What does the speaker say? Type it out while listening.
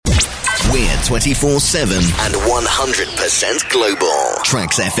We're 24/7 and 100% global.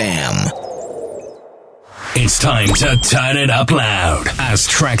 Tracks FM. It's time to turn it up loud as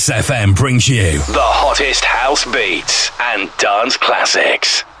Tracks FM brings you the hottest house beats and dance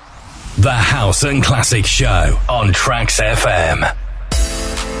classics. The House and Classics Show on Tracks FM.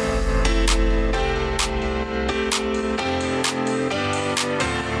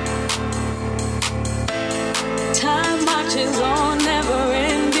 Time marches on, never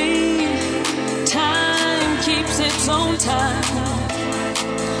ending. Time keeps its own time.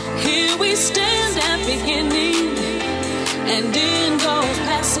 Here we stand at beginning, and in goes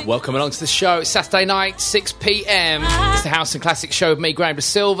passing. Welcome along to the show. It's Saturday night, 6 p.m. It's the House and Classics Show with me, Graham De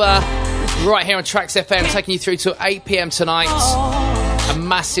Silva, right here on Tracks FM, taking you through to 8 p.m. tonight. A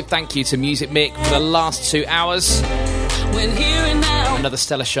massive thank you to Music Mick for the last 2 hours. When here and now, another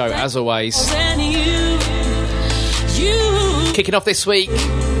stellar show, as always. You Kicking off this week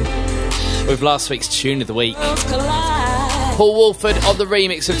with last week's Tune of the Week. Paul Woolford on the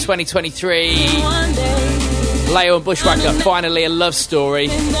remix of 2023. Leo and Bushwhacker, Finally a Love Story.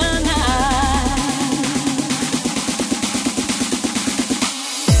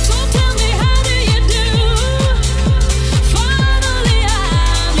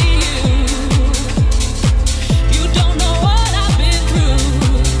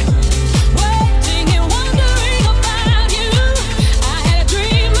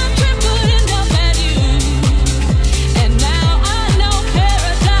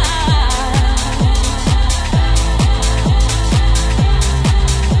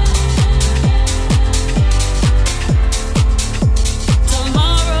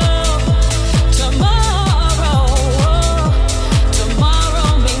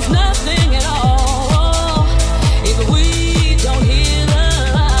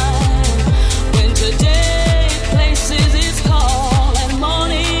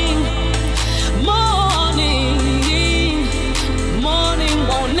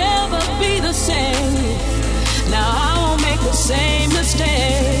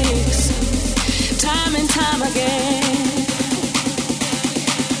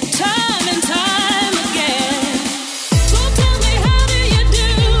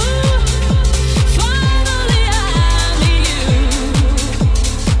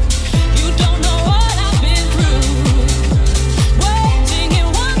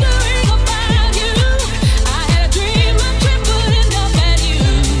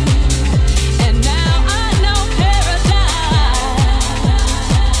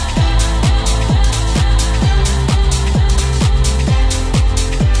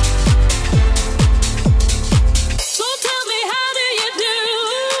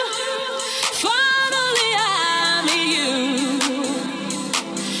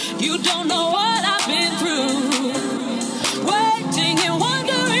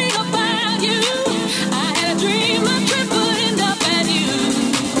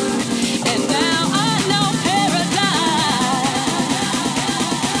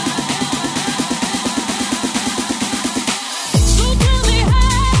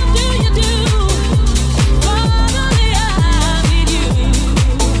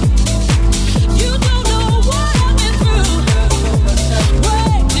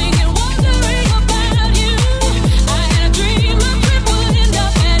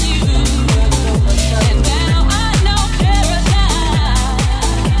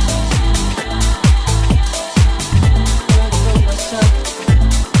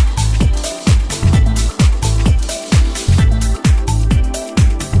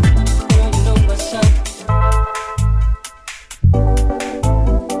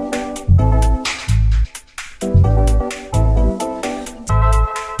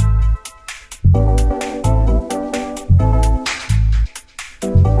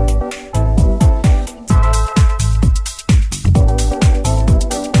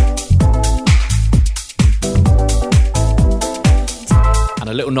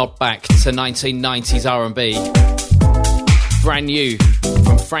 Nod back to 1990s R&B. Brand new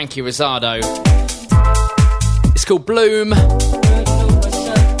from Frankie Rizzardo. It's called Bloom.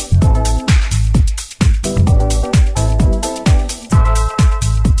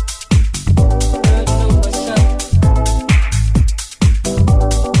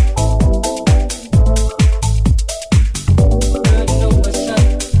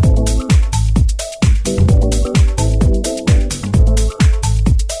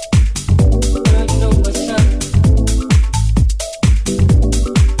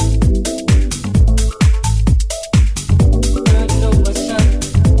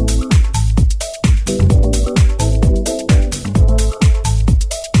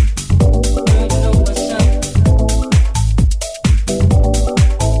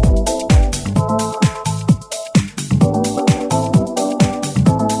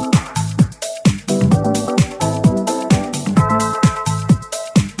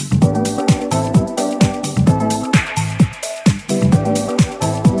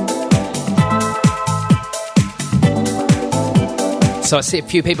 So I see a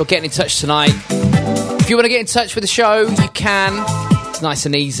few people getting in touch tonight. If you want to get in touch with the show, you can. It's nice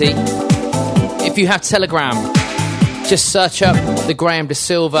and easy. If you have Telegram, just search up the Graham De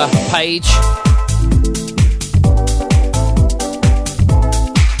Silva page.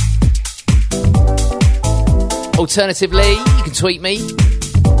 Alternatively, you can tweet me,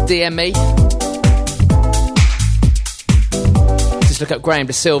 DM me. Just look up Graham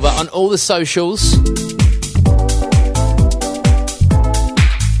De Silva on all the socials.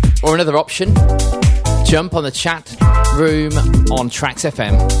 Or another option, jump on the chat room on Tracks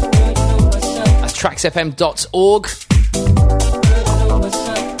FM. That's tracksfm.org.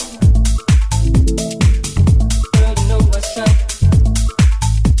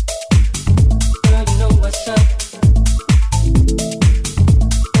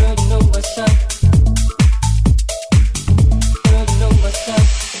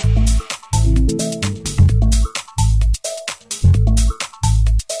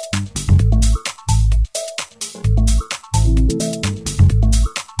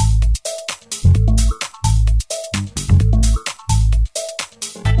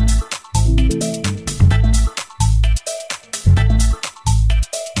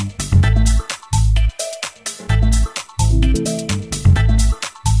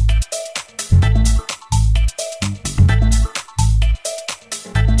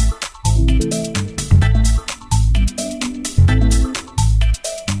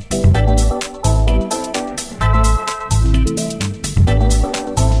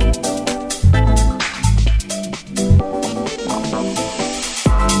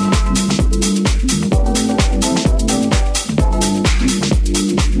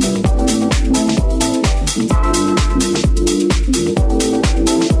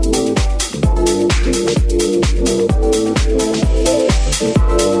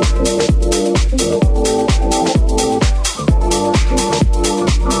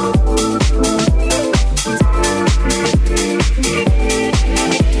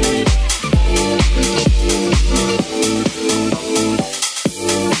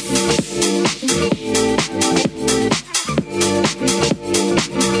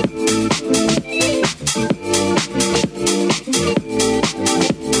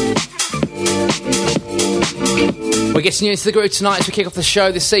 We're getting you into the groove tonight as we kick off the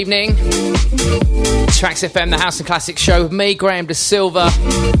show this evening. Tracks FM, the House and Classics show with me, Graham De Silva.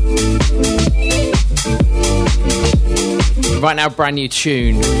 Right now, brand new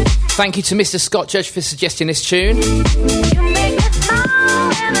tune. Thank you to Mr. Scott Judge for suggesting this tune.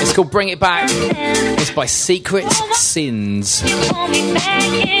 It's called Bring It Back. It's by Secret Sins. You pull me back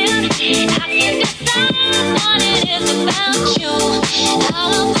in. I can decide what it is about you. I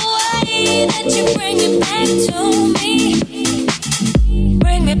love the way that you bring it back to me.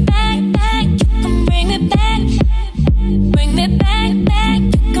 Bring me back, back. You can bring me back. Bring me back, back.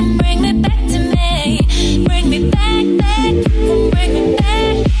 You can bring me back to me. Bring me back, back. You can bring me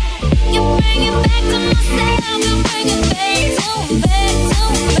back. You bring it back to myself. You bring it back to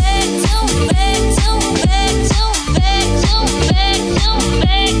back to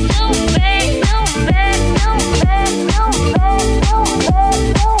back to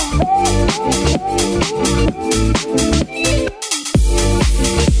back to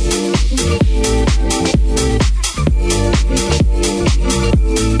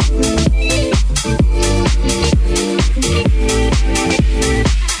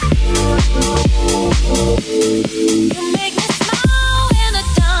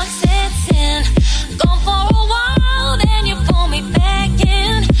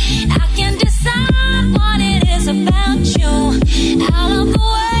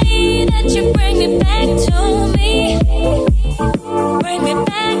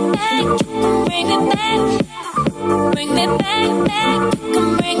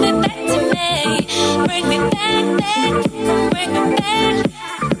back to back to back to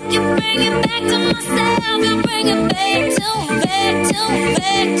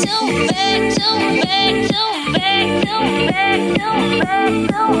back to back to back to back to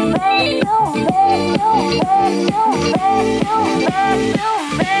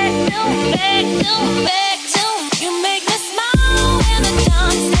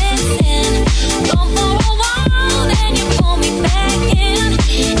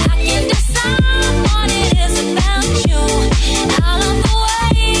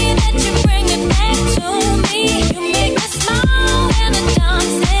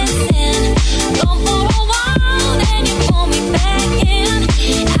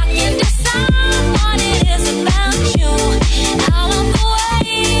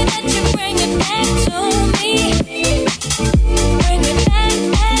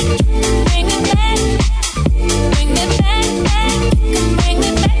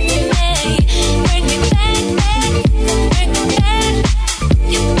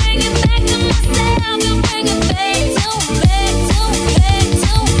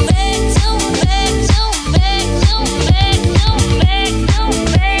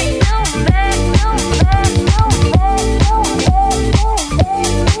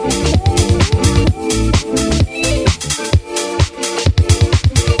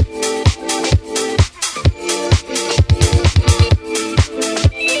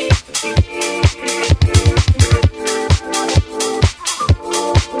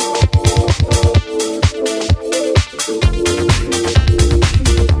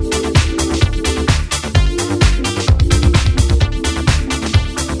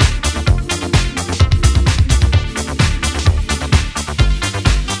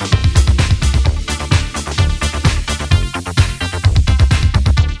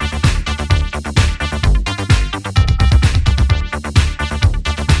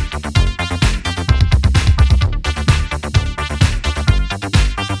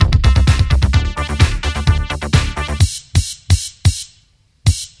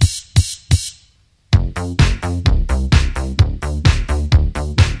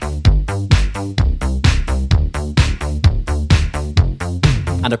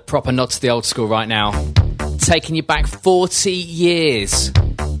And a proper nod to the old school right now. Taking you back 40 years.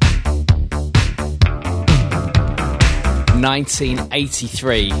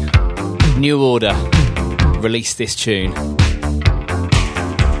 1983. New Order released this tune.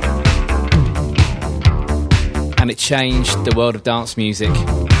 And it changed the world of dance music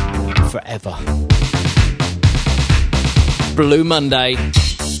forever. Blue Monday.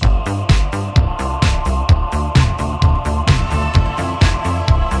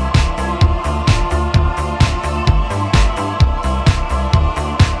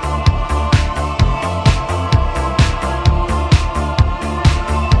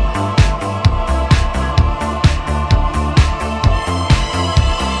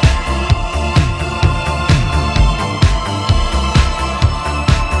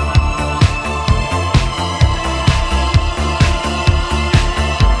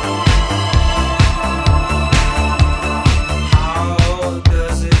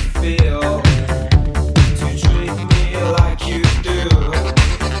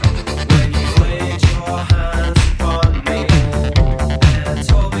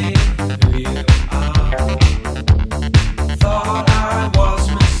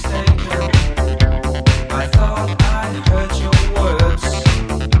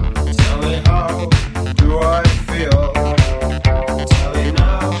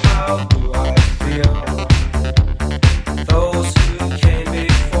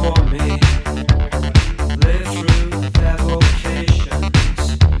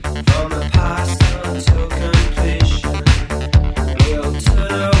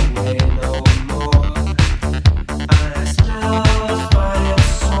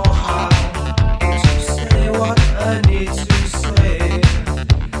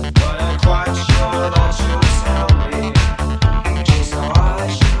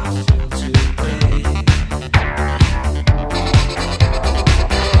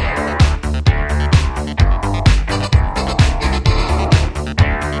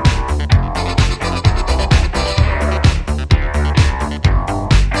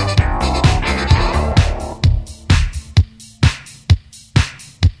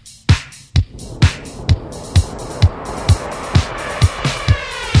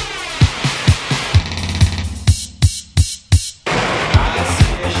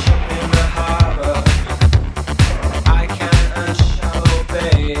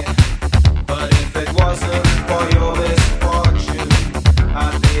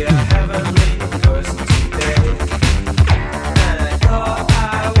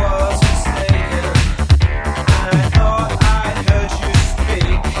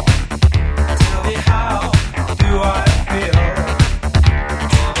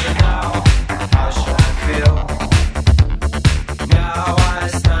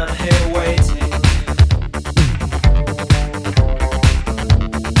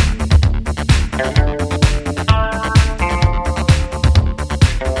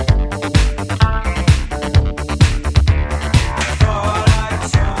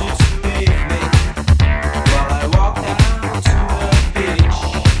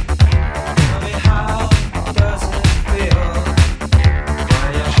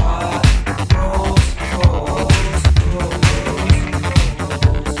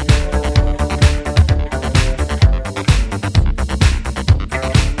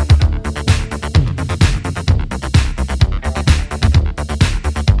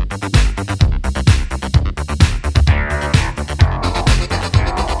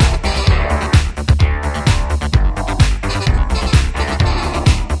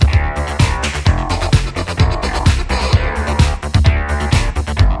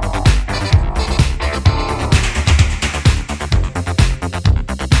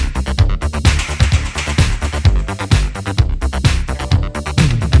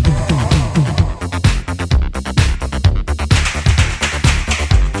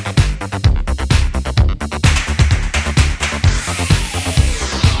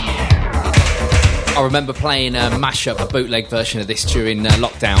 I remember playing a mashup, a bootleg version of this during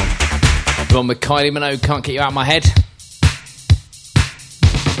lockdown. The one with Kylie Minogue, Can't Get You Out of My Head.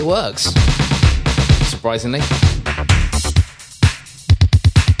 It works, surprisingly.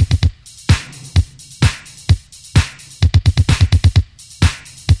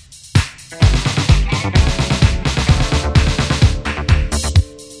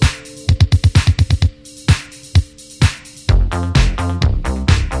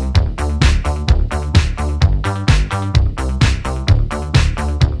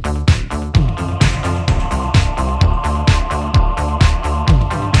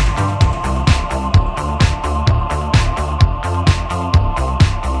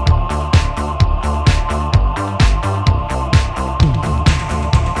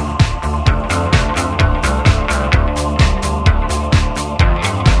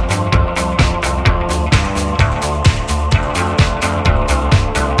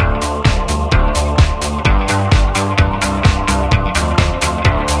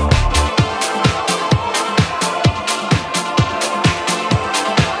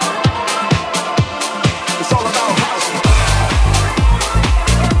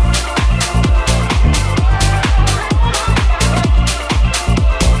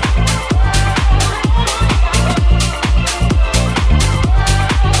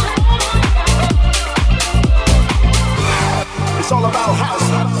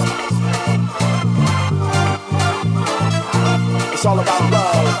 It's all about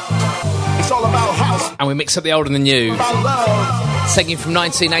love. It's all about house. And we mix up the old and the new. About love. Taking from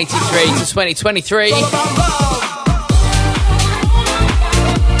 1983 to 2023. It's all about love.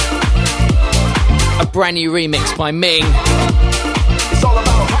 A brand new remix by Ming It's all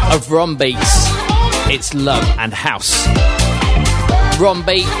about house. of Ron Beats. It's Love and House. Ron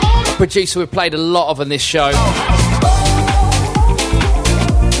Beat, a producer we've played a lot of on this show.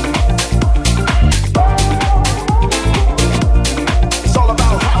 It's all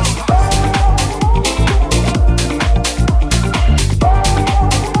about house.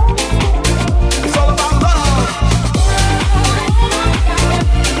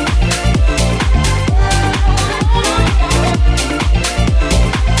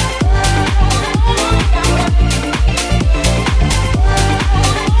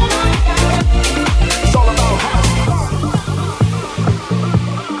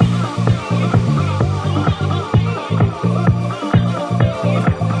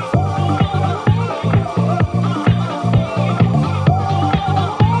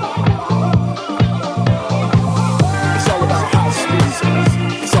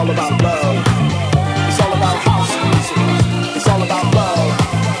 It's all about love. It's all about house. It's all about house music. It's all about love.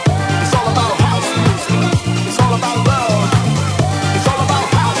 It's all about house music. It's all about love. It's all about house music. It's all about love. It's all about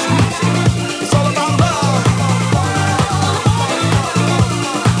house music. It's all about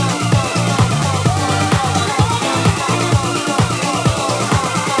love.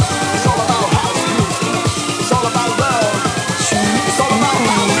 It's all about house music. It's all about love. It's all about house music. It's all about house. It's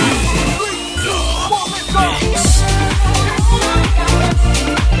all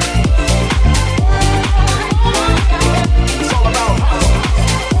about love.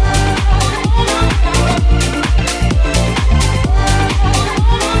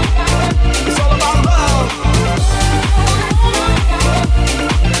 It's all about house. It's all about house.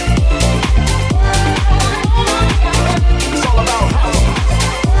 It's all about love. It's all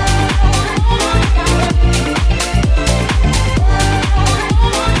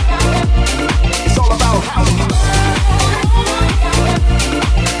about house. It's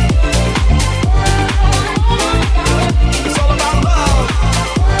all about house. It's all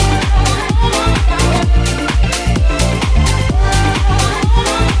about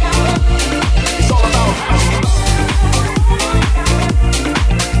love.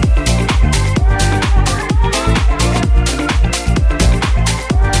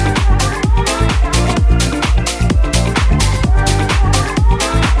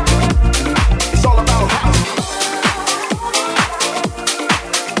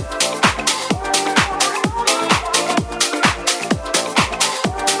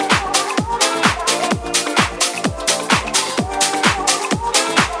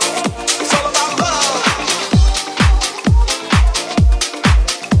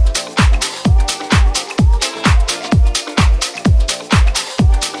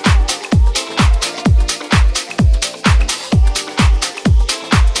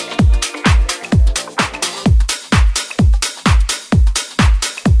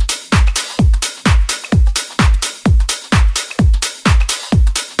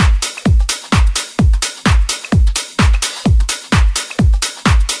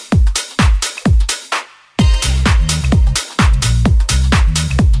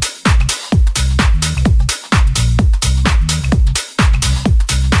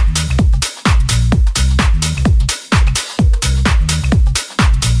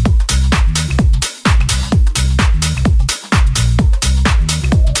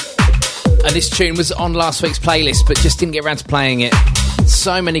 And this tune was on last week's playlist, but just didn't get around to playing it.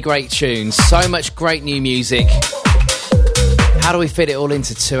 So many great tunes, so much great new music. How do we fit it all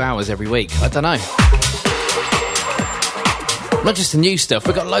into 2 hours every week? I don't know. Not just the new stuff,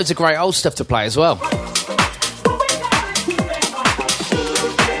 we've got loads of great old stuff to play as well.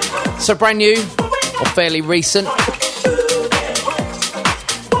 So brand new, or fairly recent,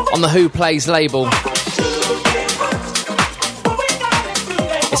 on the Who Plays label.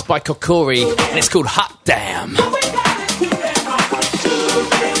 It's by Kokori, and it's called Hot Damn.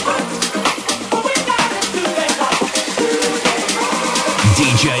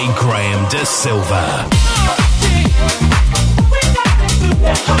 DJ Graham De Silva.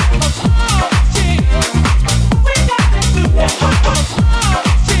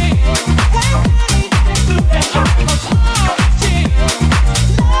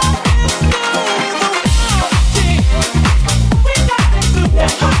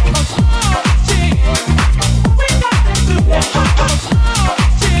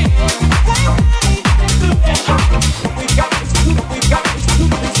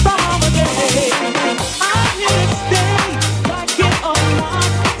 I hear it stay, like it or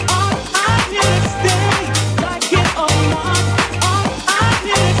not.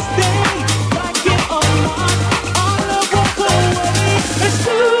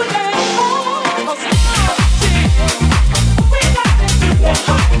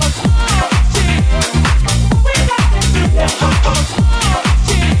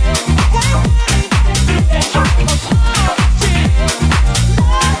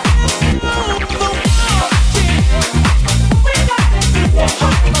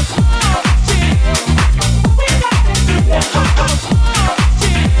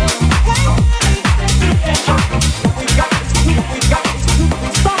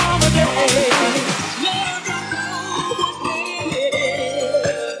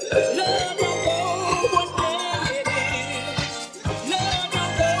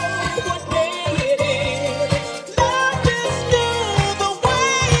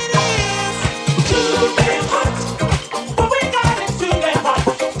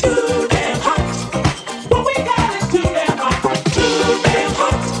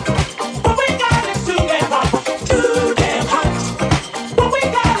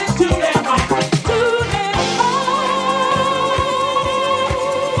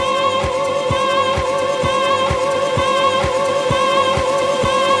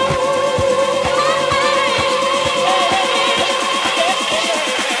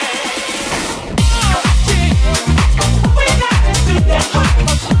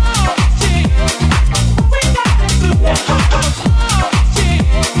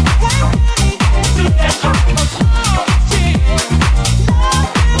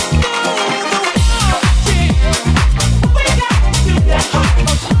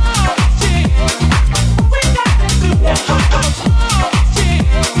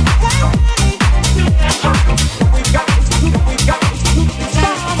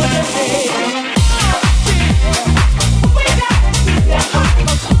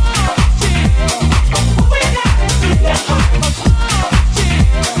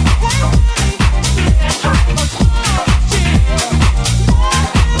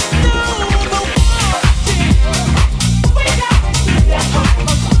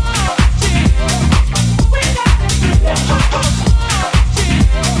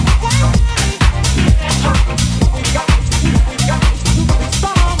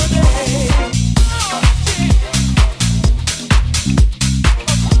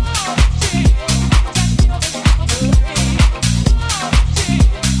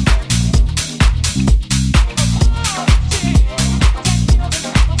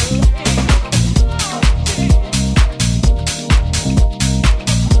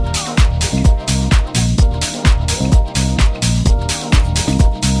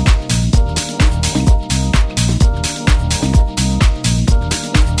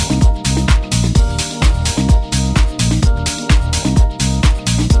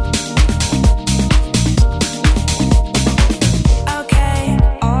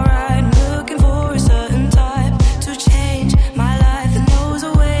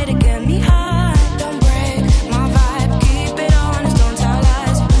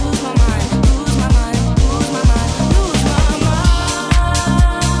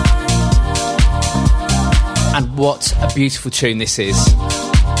 What a beautiful tune this is.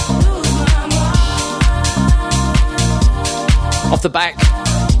 Off the back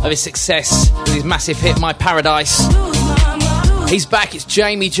of his success with his massive hit My Paradise, he's back. It's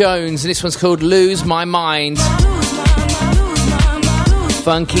Jamie Jones and this one's called Lose My Mind.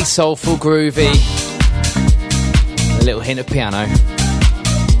 Funky, soulful, groovy, a little hint of piano.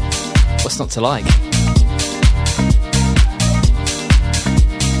 What's not to like?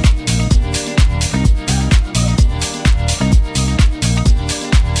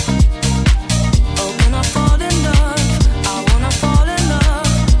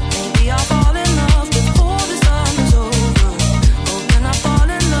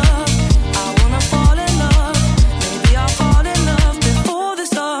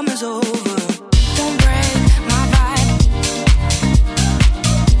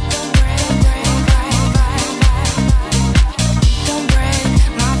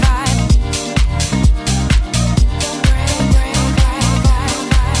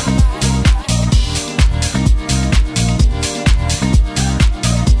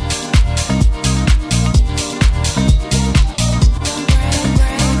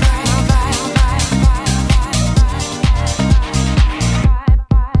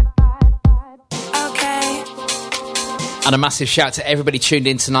 And a massive shout to everybody tuned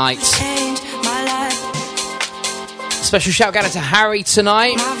in tonight. Special shout out to Harry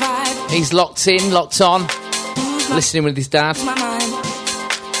tonight. He's locked in, locked on, listening with his dad.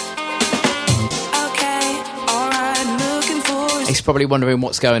 He's probably wondering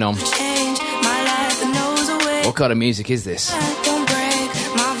what's going on. What kind of music is this?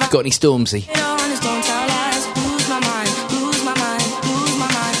 Got any Stormzy?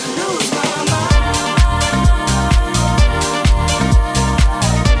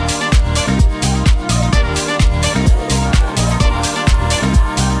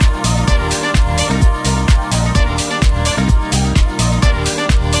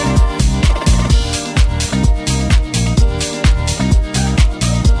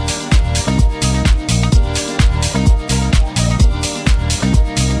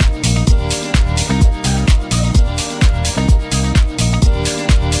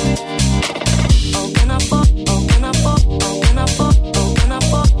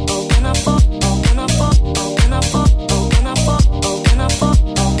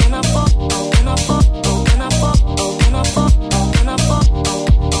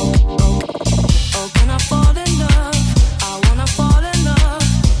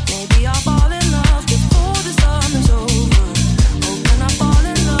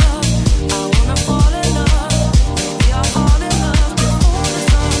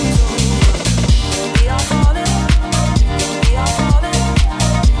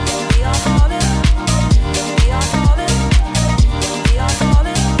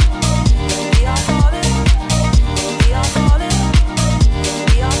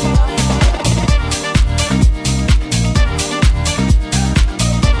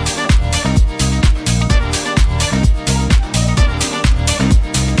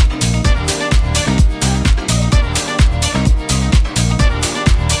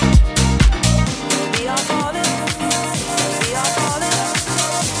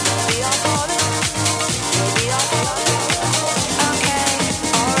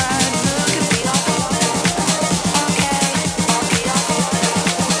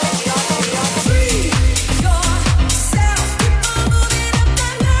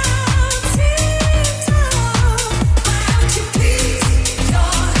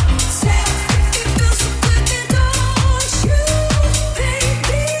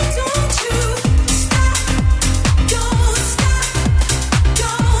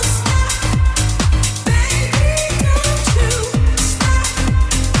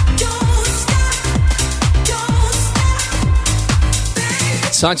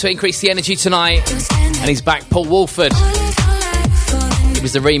 Time to increase the energy tonight. And he's back, Paul Wolford. He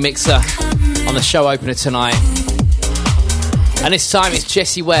was the remixer on the show opener tonight. And this time it's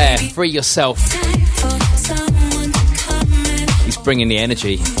Jessie Ware, Free Yourself. He's bringing the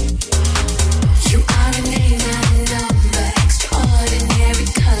energy.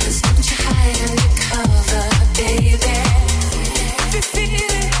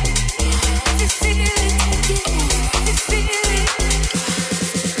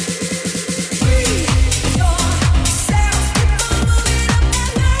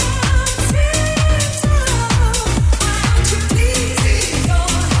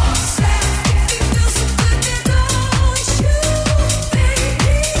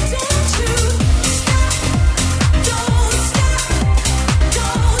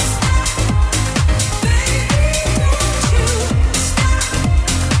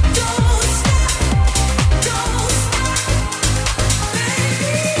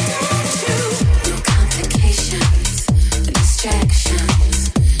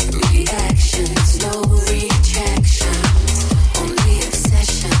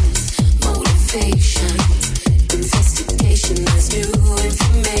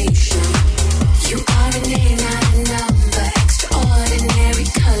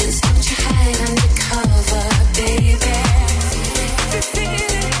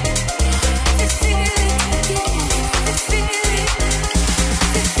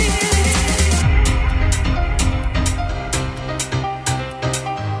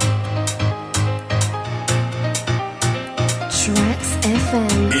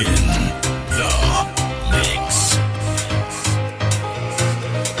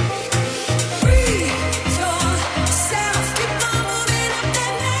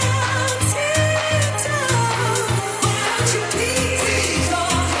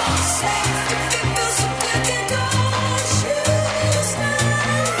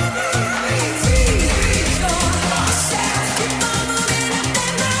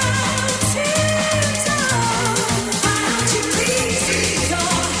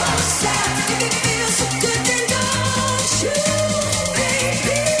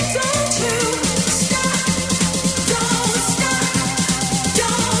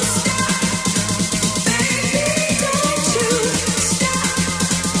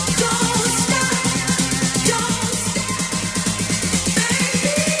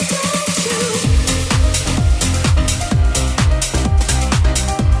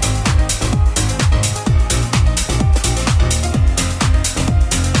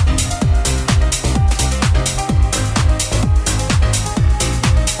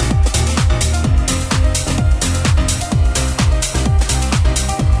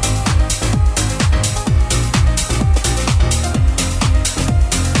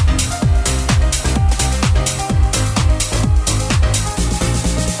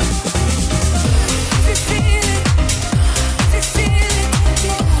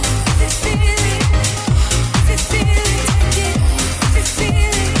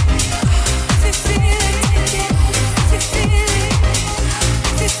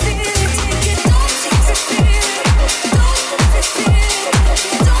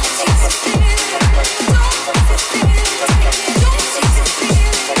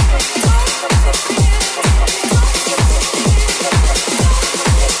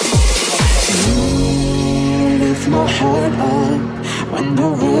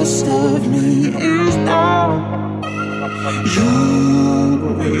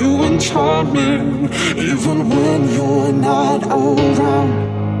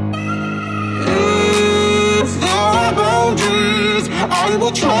 I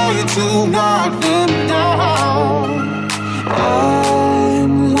will try to knock them down.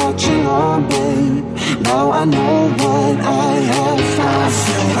 I'm watching on, babe. Now I know what I have found. I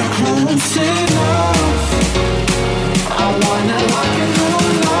feel like close enough. I wanna lock it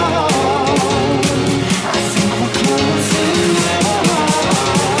alone. I think we're close enough.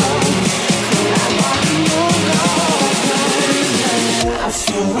 Could I lock it alone? I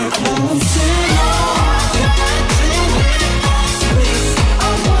feel we're close enough.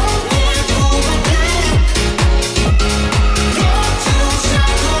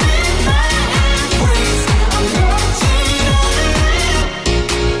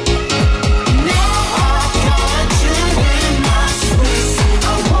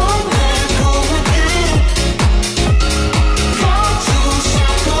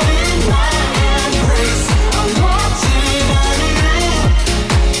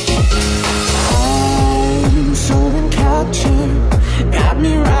 Got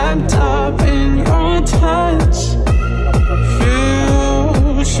me wrapped up in your touch.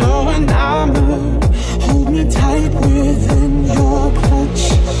 Feel so enamored. Hold me tight within your clutch.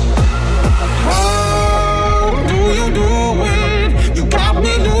 How do you do it? You got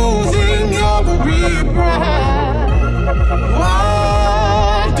me losing every breath.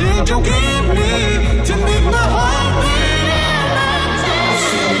 What did you give me to make my heart beat? I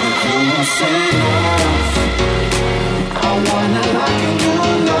feel the close enough. I wanna lock it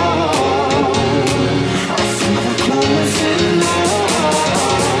alone. I think we're close enough.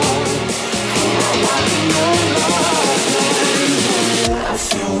 I lock it alone. I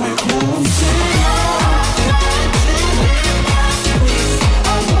feel we're close enough. Got you in my space.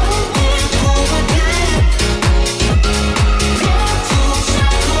 I won't let go again. Got you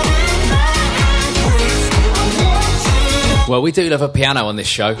shackled in my embrace. I'm watching. Well, we do love a piano on this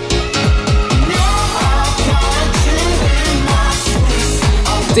show.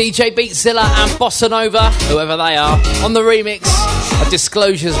 DJ Beatzilla and Bossa Nova, whoever they are, on the remix of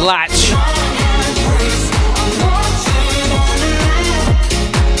Disclosure's Latch.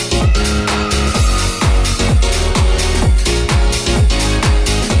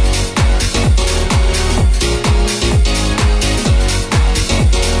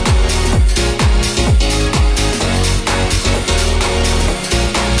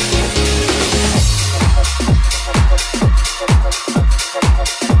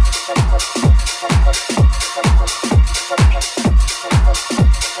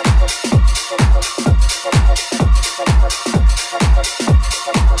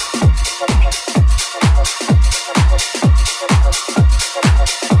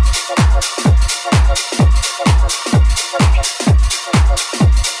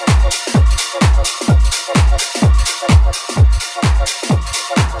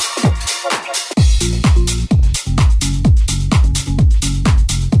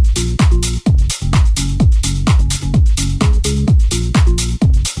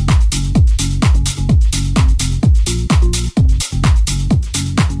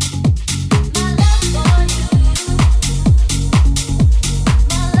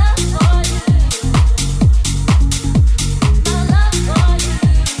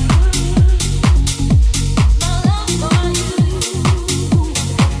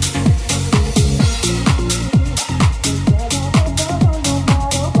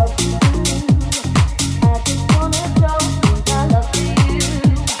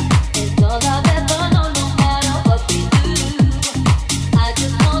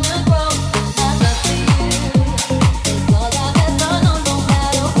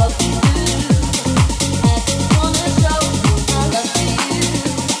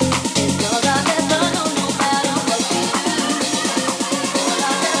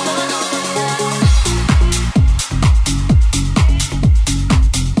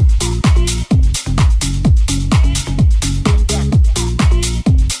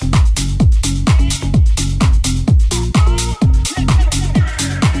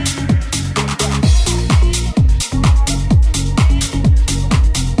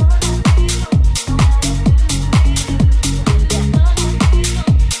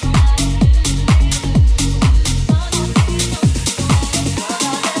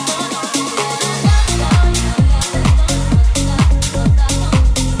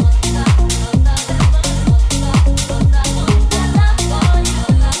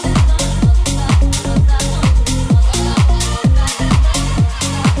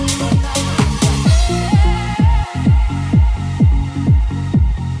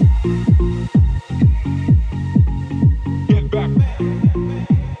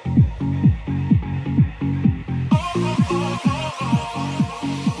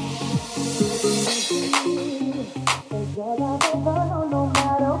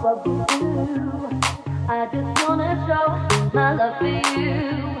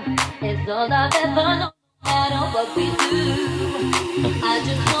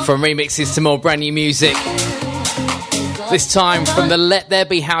 From remixes to more brand new music. This time from the Let There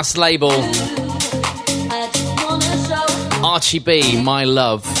Be House label. Archie B, My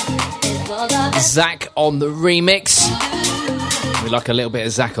Love. Zach on the remix. We like a little bit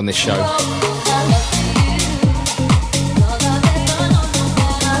of Zach on this show.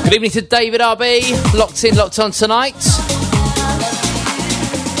 Good evening to David RB. Locked in, locked on tonight.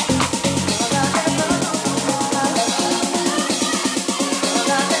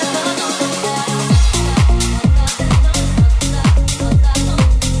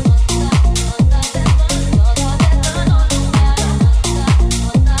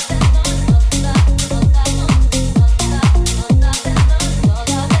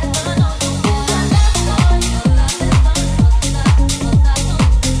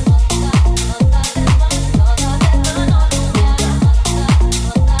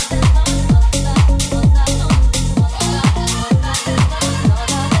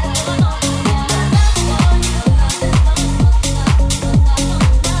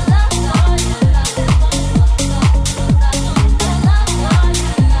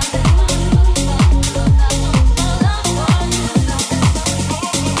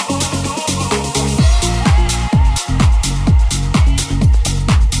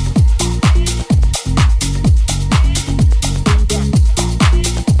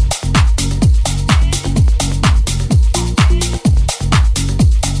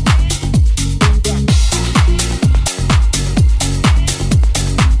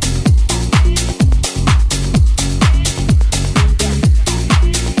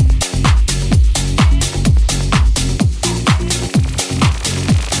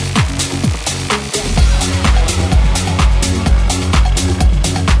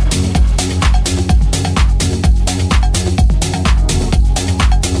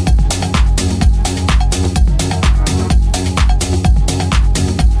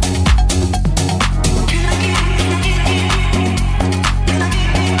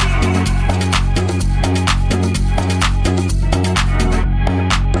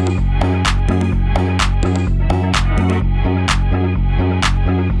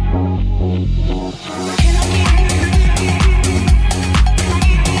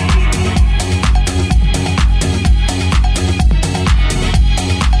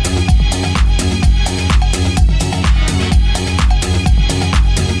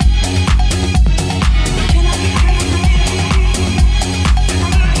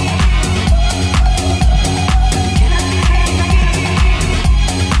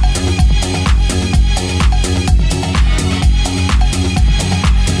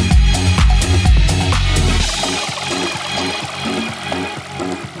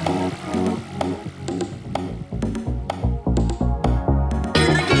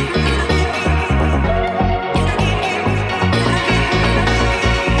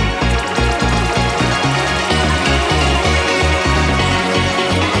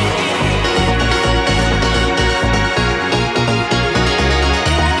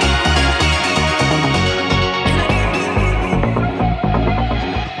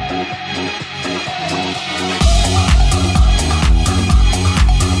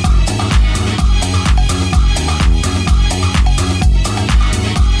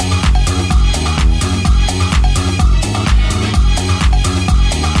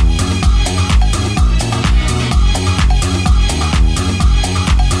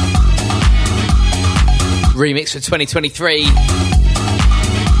 remix for 2023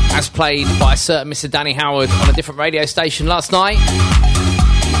 as played by a certain Mr. Danny Howard on a different radio station last night.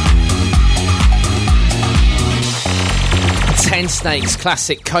 10 Snakes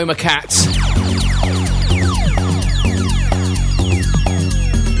classic Coma Cats,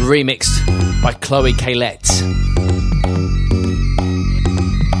 remixed by Chloe Caillet.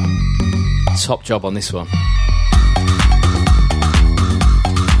 Top job on this one.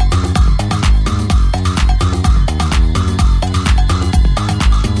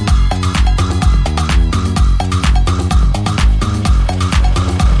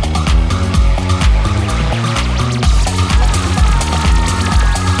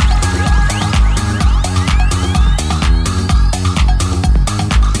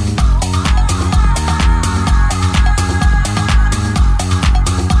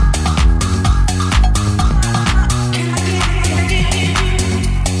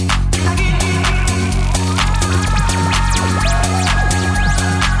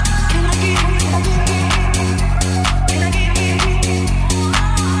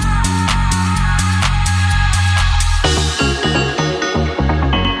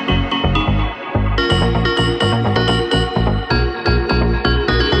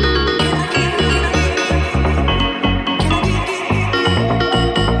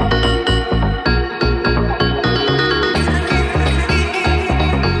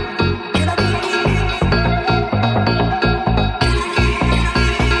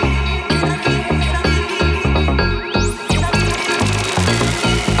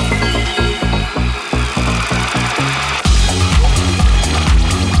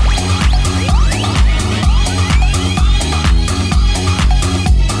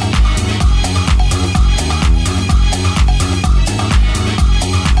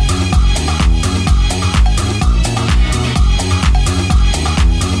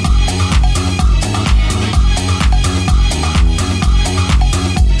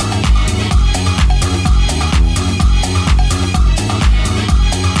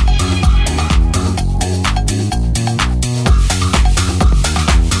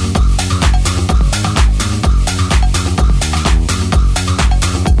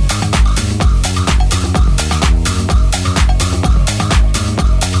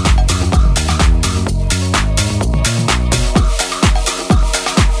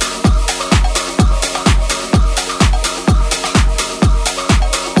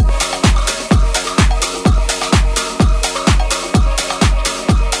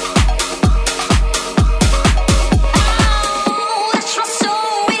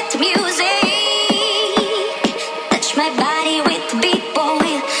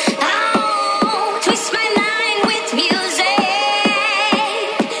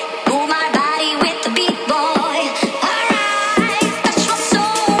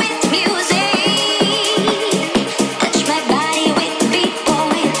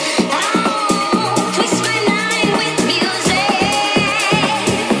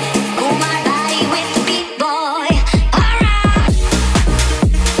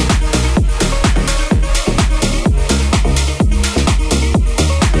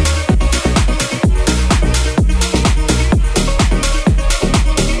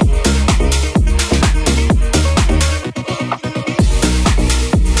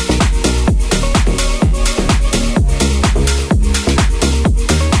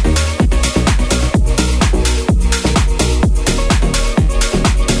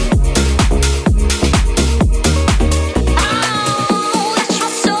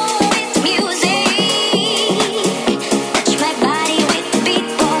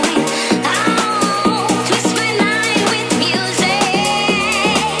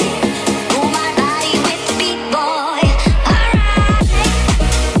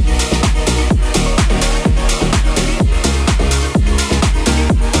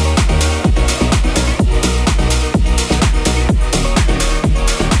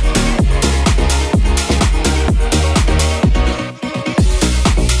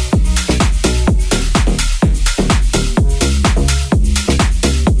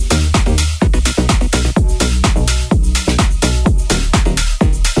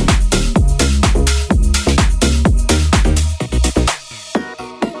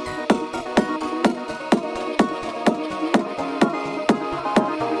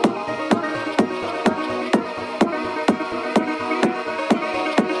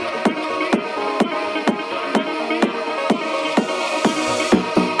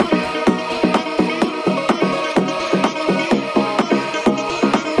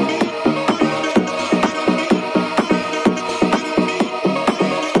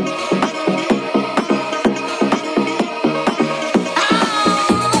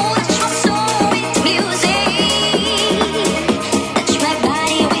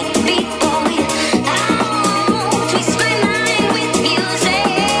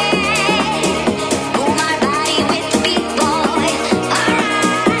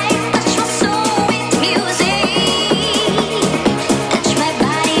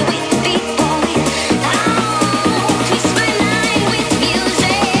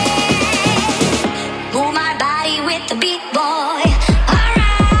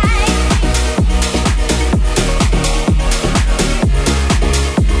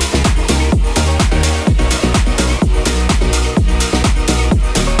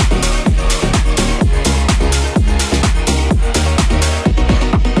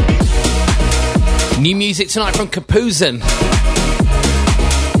 music tonight from Kapuzin.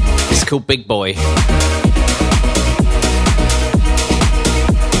 It's called Big Boy.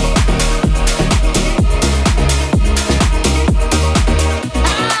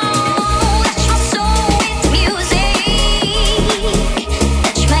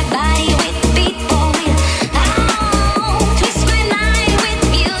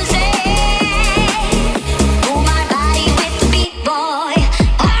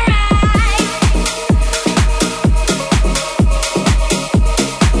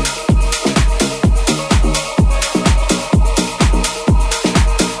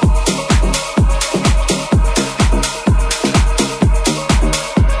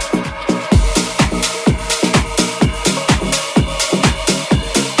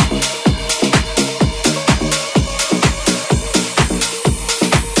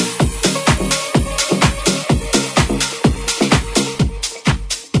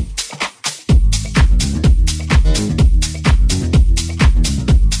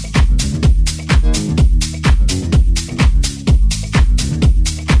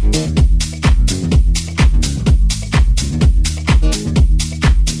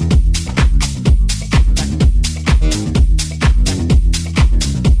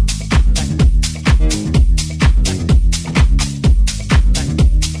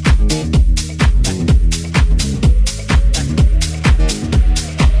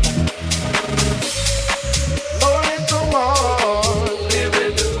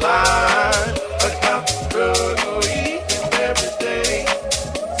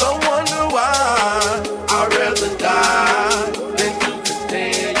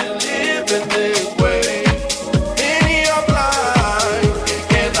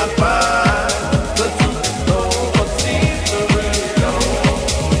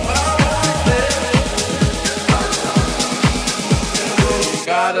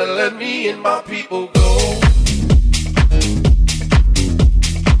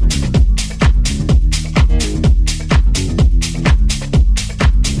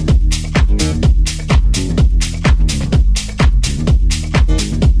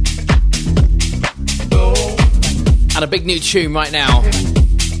 Big new tune right now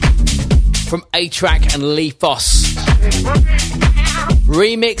from A-Track and Lee Foss.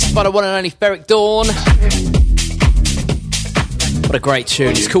 Remixed by the one and only Ferric Dawn. What a great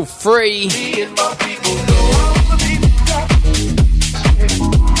tune. It's called Free.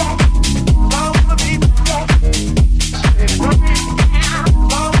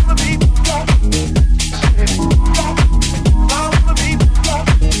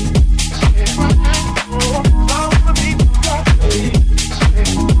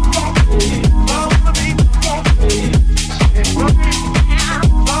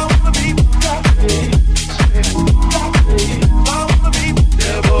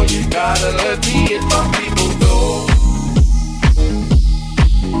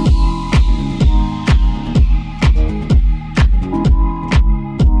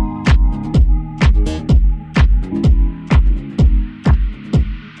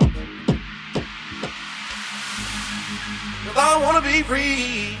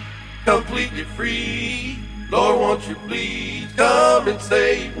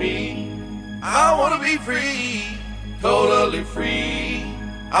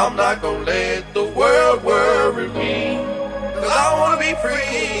 I'm not gonna let the world worry me, 'cause I wanna be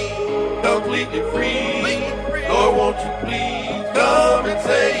free, completely free. Lord, won't you please come and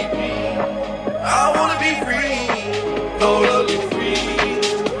save me? I wanna be free, totally free.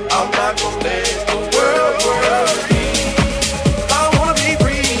 I'm not gonna let the world worry me.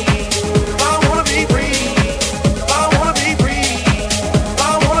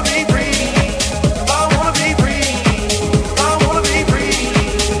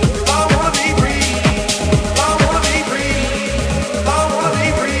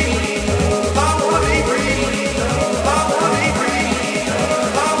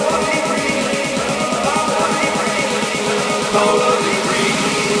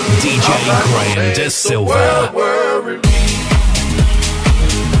 Graham De Silva.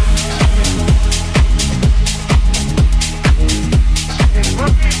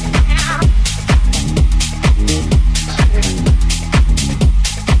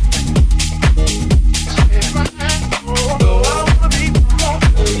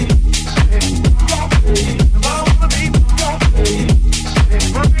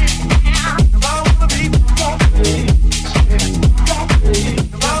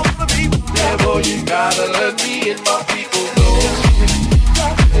 You gotta let me in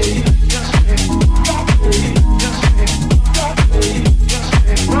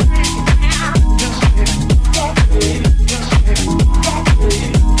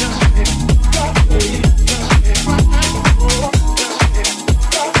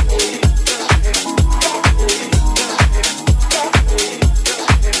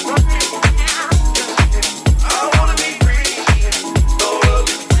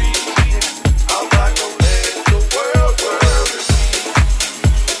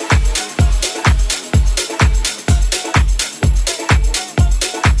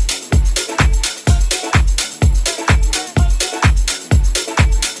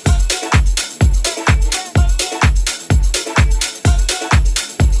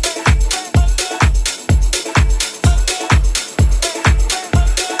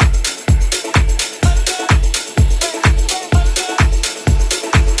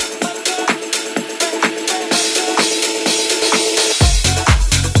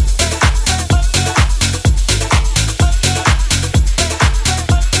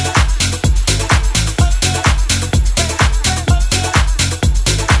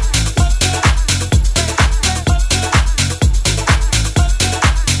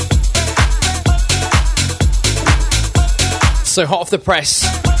So hot off the press.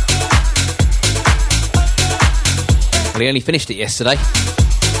 Well, he only finished it yesterday.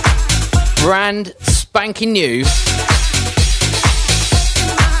 Brand spanking new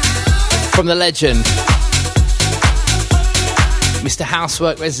from the legend, Mr.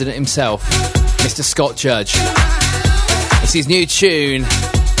 Housework resident himself, Mr. Scott Judge. It's his new tune,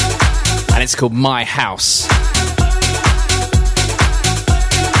 and it's called My House.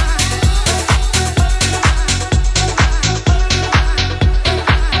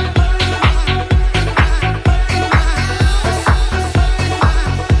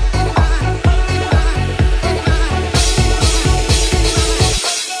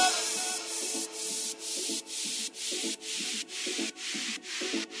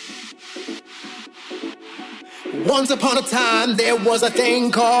 Once upon a time, there was a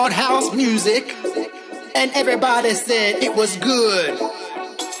thing called house music, and everybody said it was good.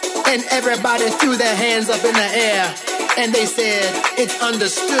 And everybody threw their hands up in the air, and they said it's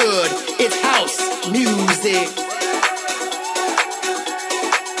understood. It's house music.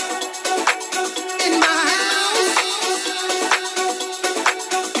 In my house,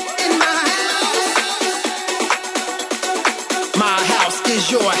 in my house, my house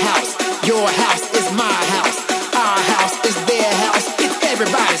is your house. Your house is my house. Our house is their house. It's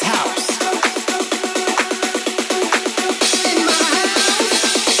everybody's house. In my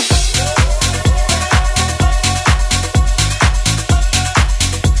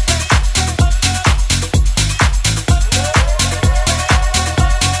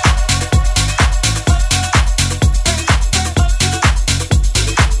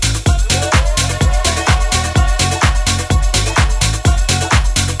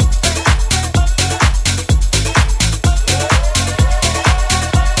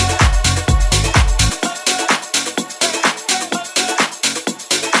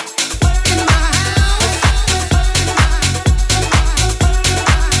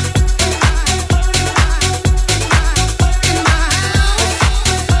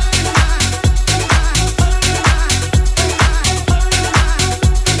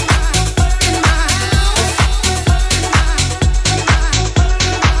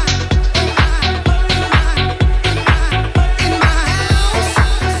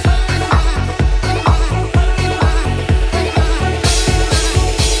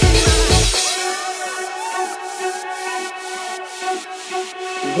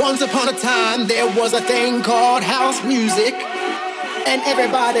Once upon a time, there was a thing called house music, and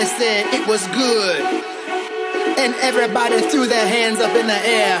everybody said it was good. And everybody threw their hands up in the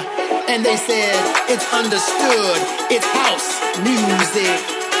air, and they said it's understood. It's house music.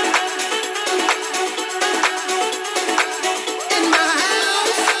 In my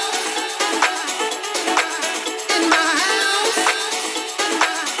house, in my house,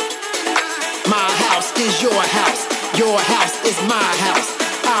 my house is your house. Your house is my house.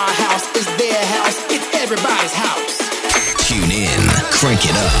 Our house is their house. It's everybody's house. Tune in, crank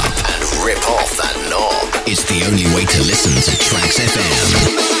it up, and rip off that knob. It's the only way to listen to Tracks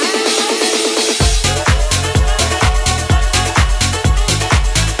FM.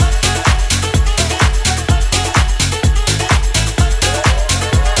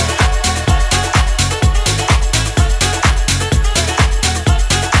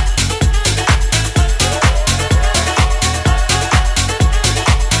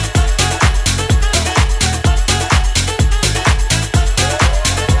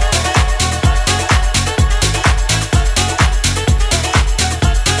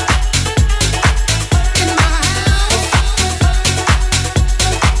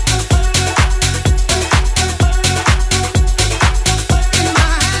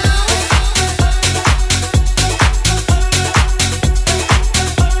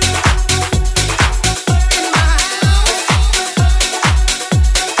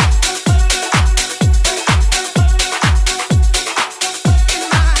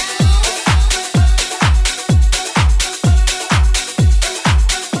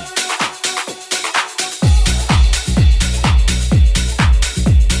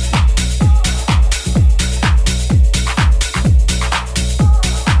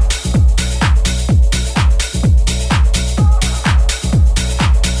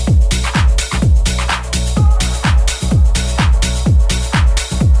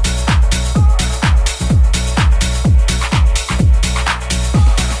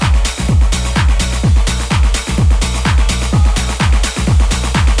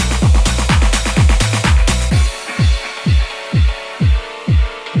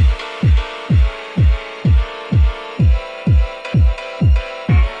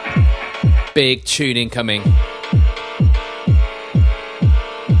 Big tune incoming.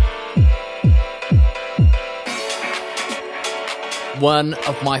 One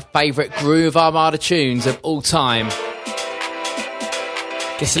of my favourite Groove Armada tunes of all time.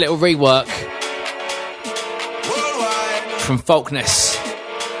 Gets a little rework from Faulkness.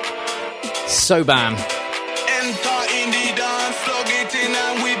 Sobam.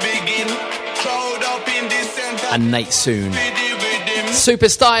 And Nate Soon. Super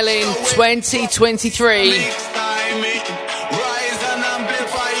Styling 2023.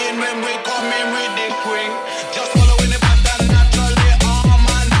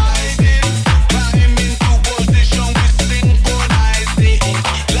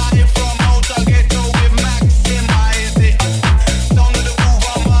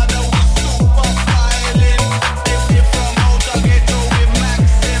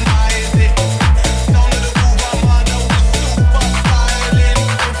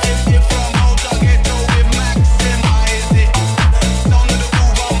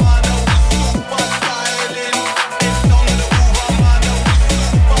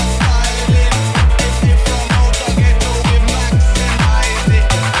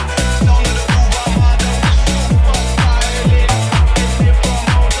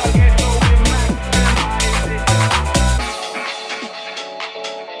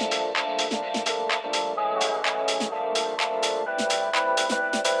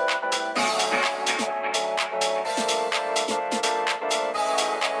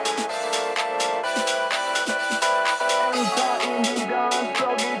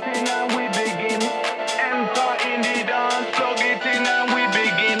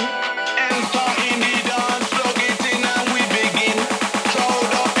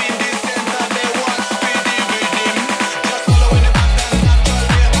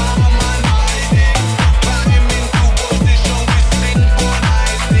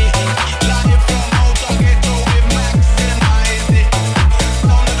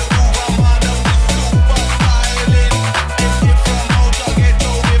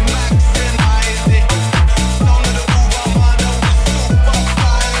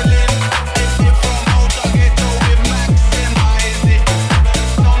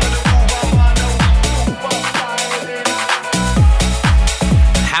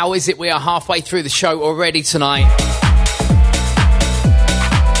 How is it we are halfway through the show already tonight?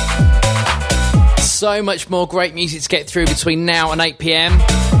 So much more great music to get through between now and 8 p.m,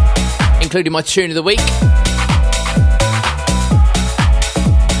 including my tune of the week.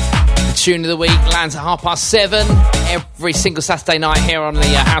 The tune of the week lands at 7:30 every single Saturday night here on the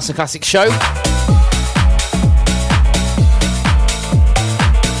House and Classic Show.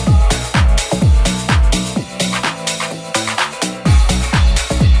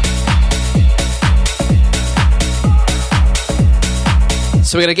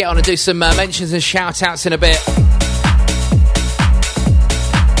 So we're going to get on and do some mentions and shout-outs in a bit.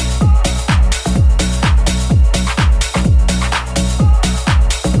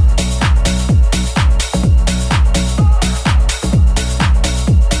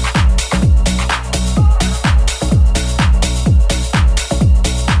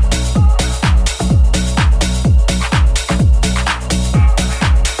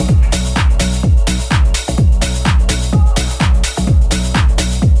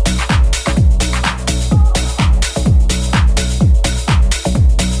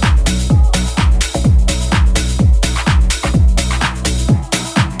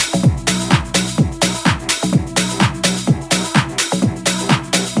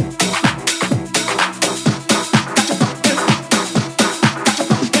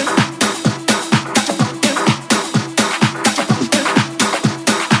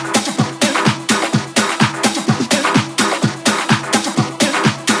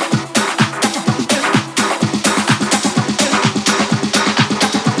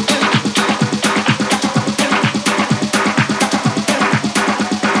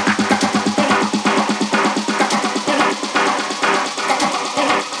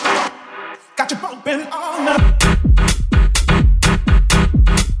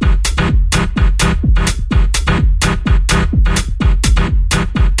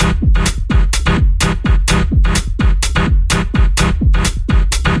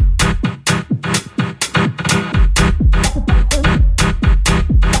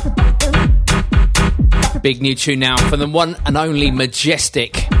 Big new tune now from the one and only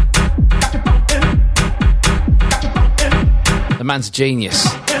Majestic. The man's a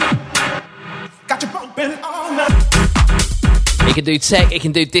genius. He can do tech, he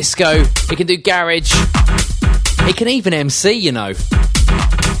can do disco, he can do garage, he can even MC, you know.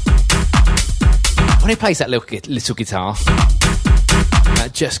 When he plays that little guitar,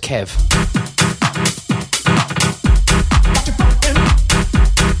 just Kev.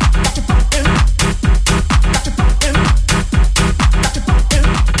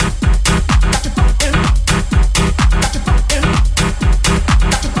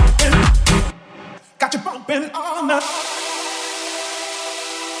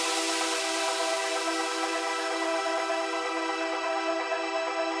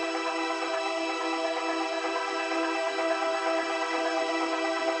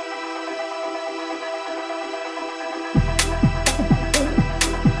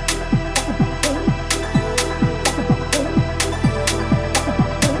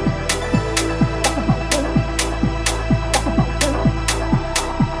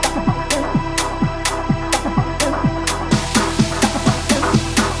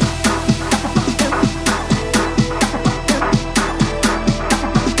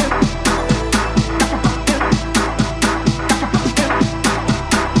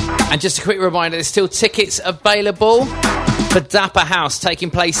 And just a quick reminder, there's still tickets available for Dapper House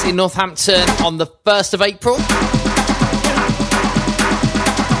taking place in Northampton on the 1st of April.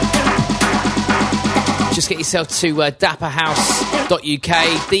 Just get yourself to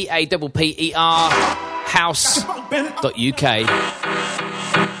dapperhouse.uk, D-A-P-P-E-R, house.uk.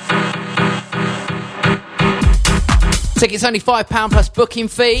 Tickets only £5 plus booking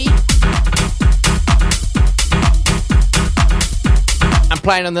fee. And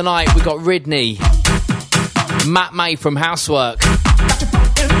playing on the night, we've got Ridney, Matt May from Housework,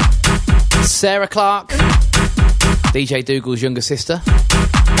 Sarah Clark, DJ Dougal's younger sister,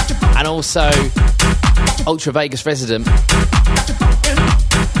 and also Ultra Vegas resident.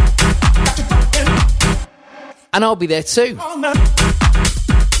 And I'll be there too.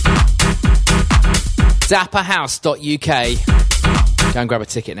 Dapperhouse.uk. Go and grab a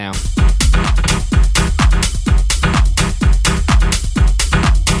ticket now.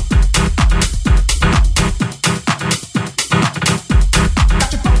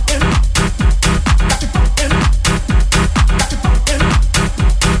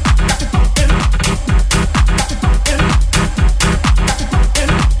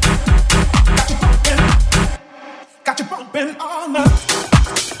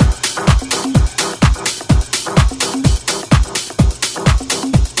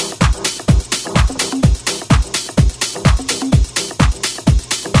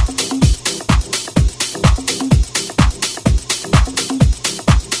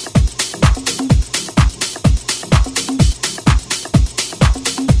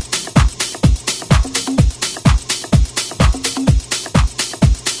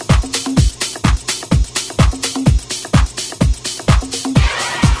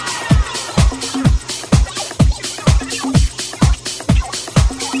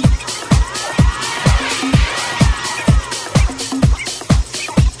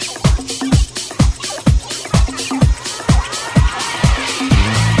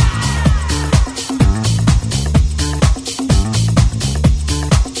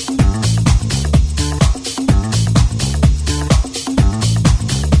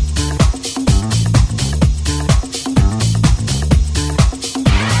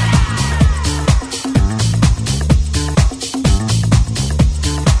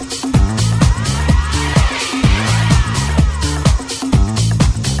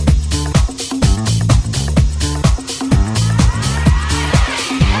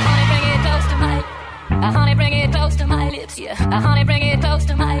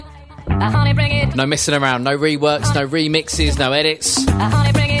 No messing around, no reworks, no remixes, no edits.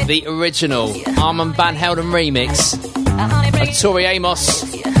 The original Armand Van Helden remix of Tori Amos,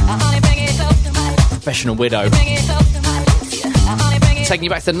 Professional Widow. Taking you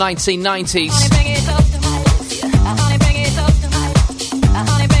back to the 1990s.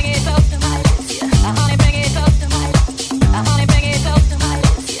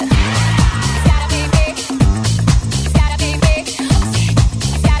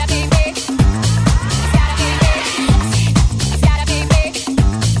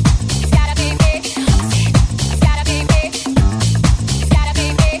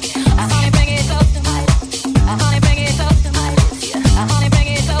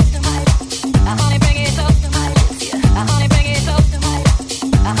 I wanna bring it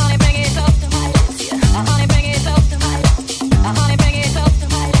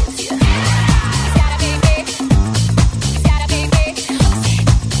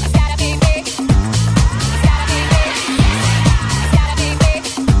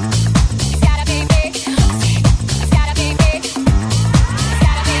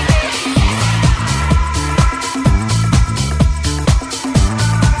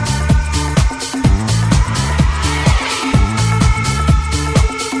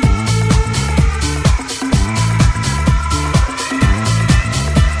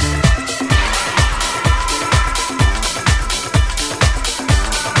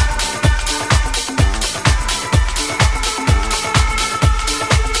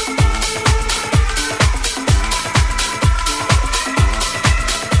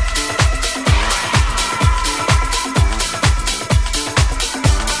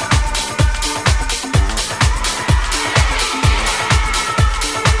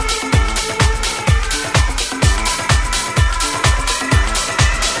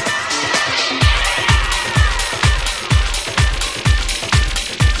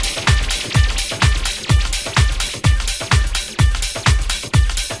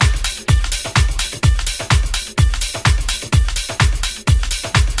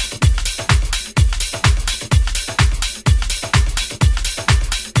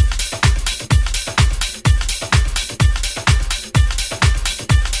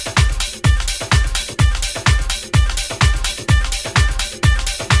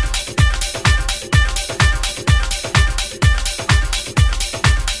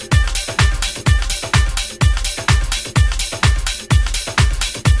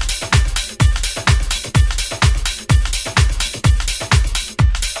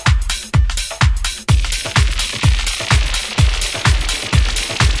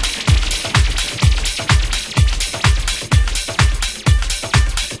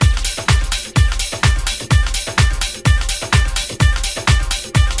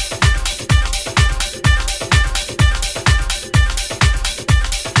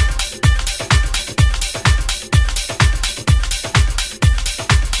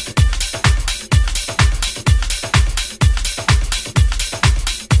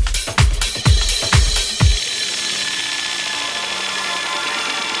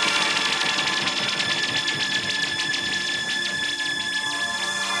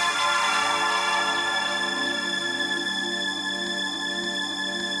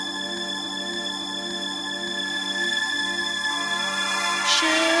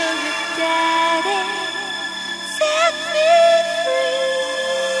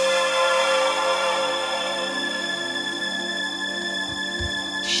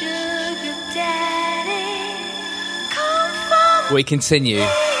We continue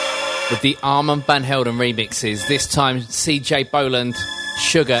with the Armand Van Helden remixes. This time, CJ Boland,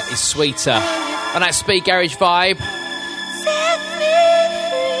 Sugar is Sweeter. And that Speed Garage vibe.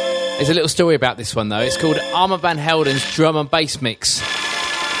 There's a little story about this one, though. It's called Armand Van Helden's Drum and Bass Mix.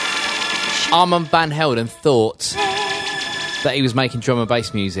 Armand Van Helden thought that he was making drum and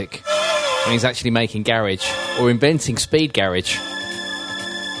bass music when he's actually making garage, or inventing Speed Garage.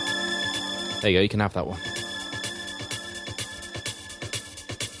 There you go, you can have that one.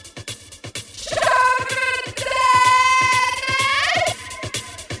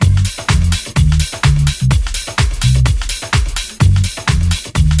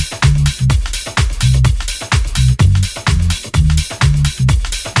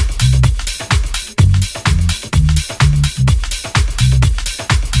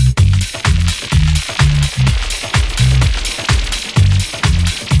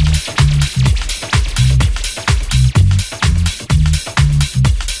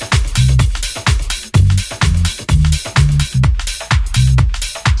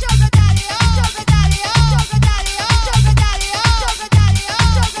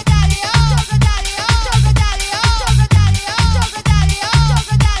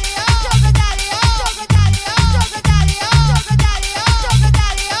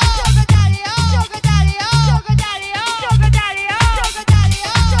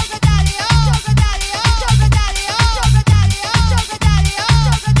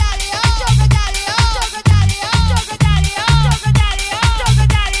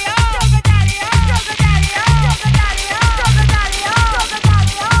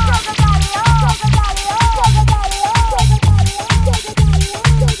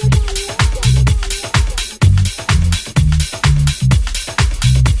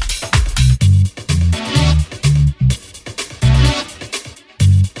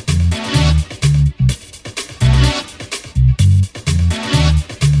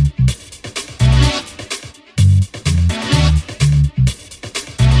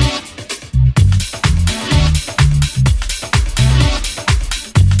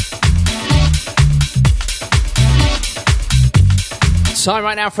 Time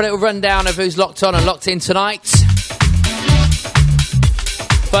right now for a little rundown of who's locked on and locked in tonight.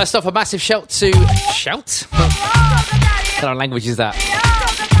 First off, a massive shout to... Shout? What kind of language is that?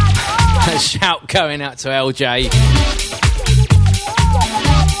 A shout going out to LJ.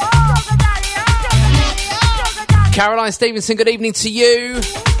 Caroline Stevenson, good evening to you.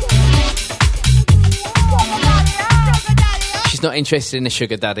 She's not interested in a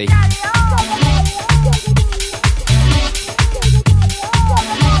sugar daddy.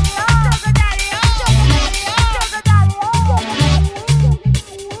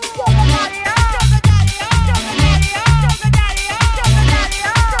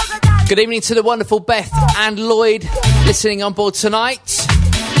 Good evening to the wonderful Beth and Lloyd listening on board tonight.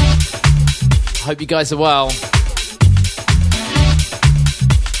 Hope you guys are well.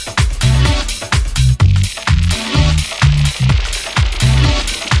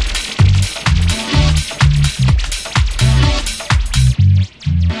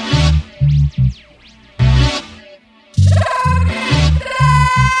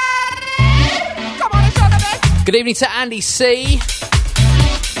 Good evening to Andy C.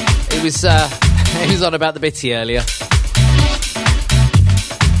 He was on about the bitty earlier.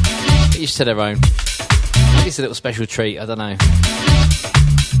 Each to their own. Maybe it's a little special treat, I don't know.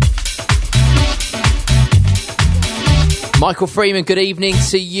 Michael Freeman, good evening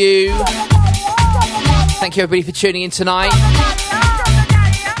to you. Thank you everybody for tuning in tonight.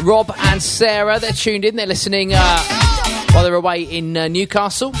 Rob and Sarah, they're tuned in, they're listening while they're away in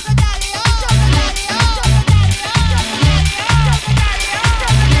Newcastle.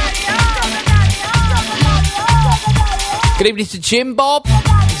 Good evening to Jim Bob.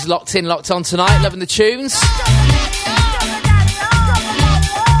 He's locked in, locked on tonight, loving the tunes.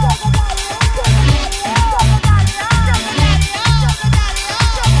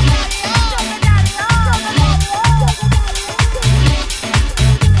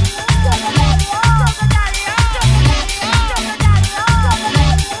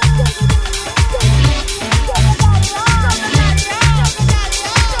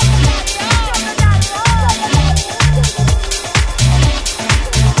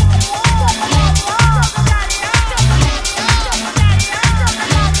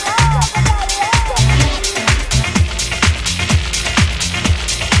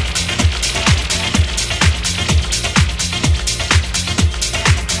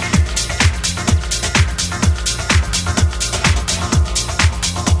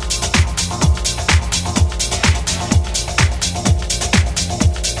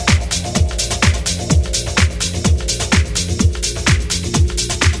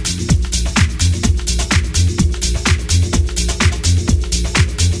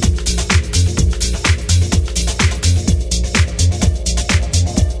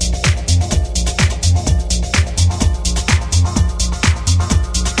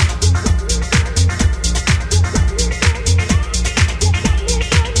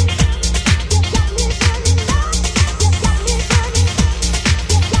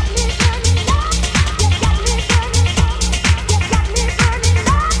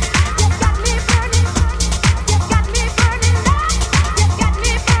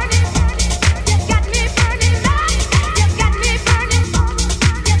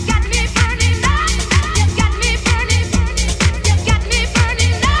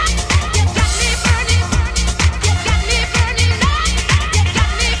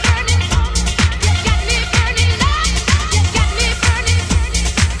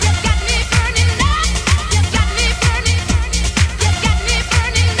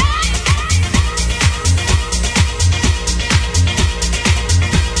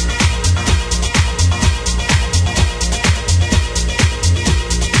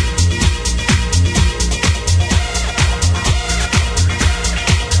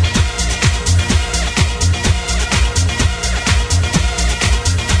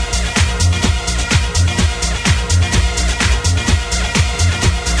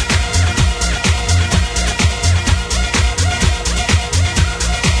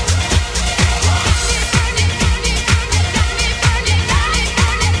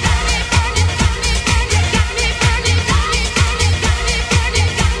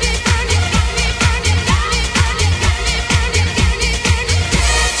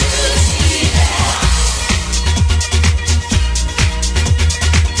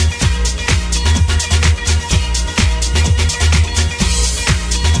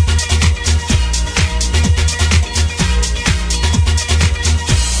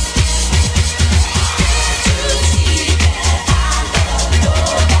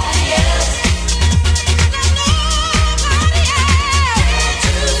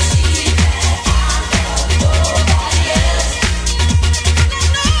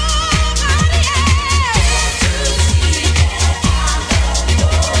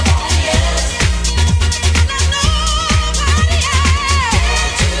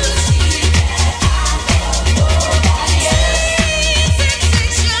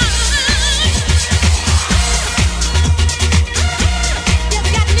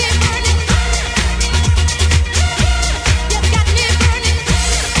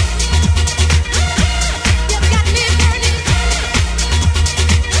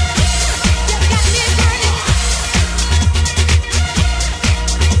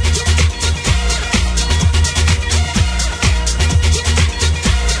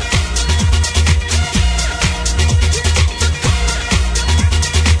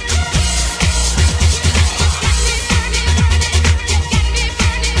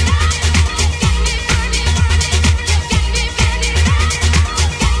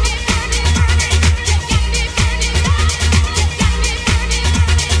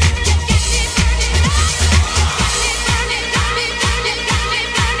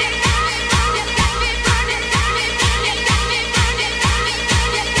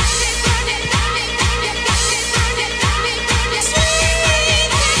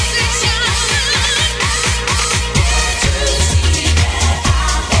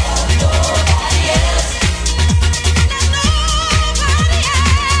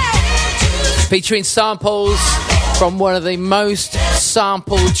 Featuring samples from one of the most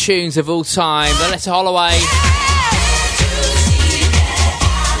sampled tunes of all time, Vanessa Holloway.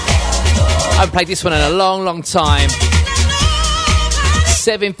 I haven't played this one in a long, long time.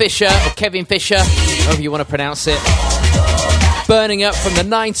 Kevin Fisher, or Kevin Fisher, however you want to pronounce it. Burning Up from the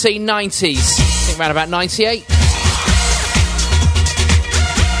 1990s. I think around about 98.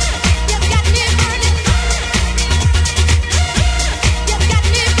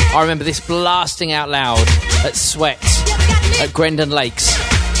 I remember this blasting out loud at Sweat at Grendon Lakes.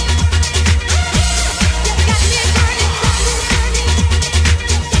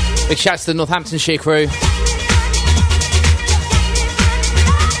 Big shouts to the Northamptonshire crew.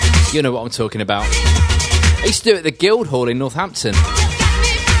 You know what I'm talking about. I used to do it at the Guildhall in Northampton.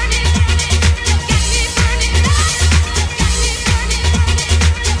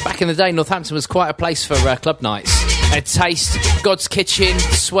 Back in the day, Northampton was quite a place for club nights. Had Taste, God's Kitchen,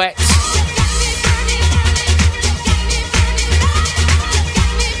 Sweat.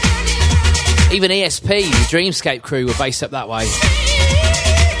 Even ESP, the Dreamscape crew, were based up that way.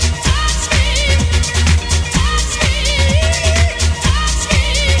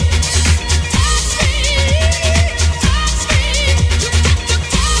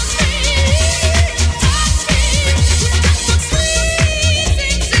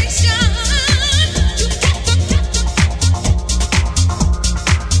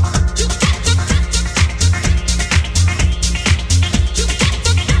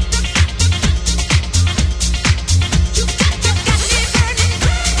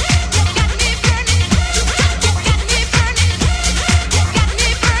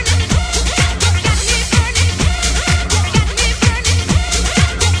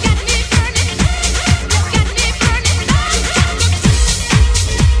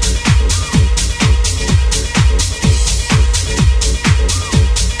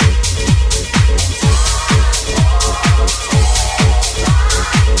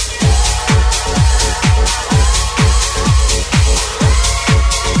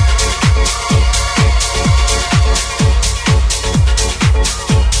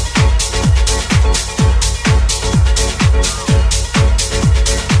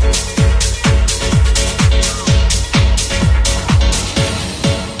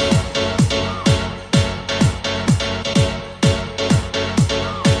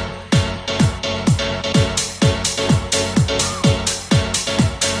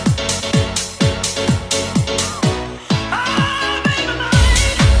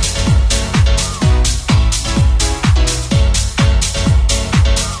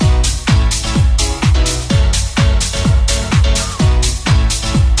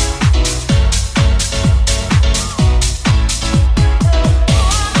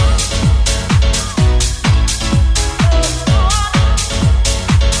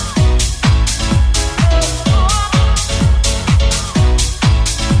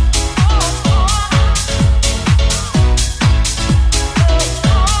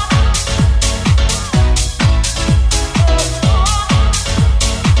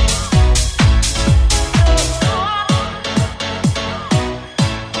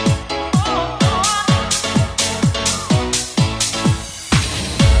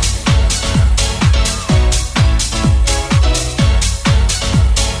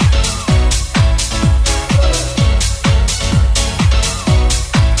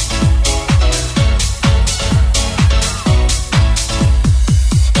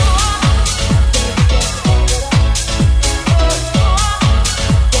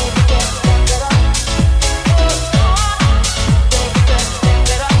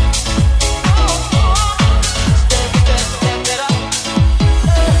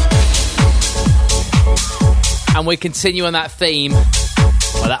 And we continue on that theme. Well,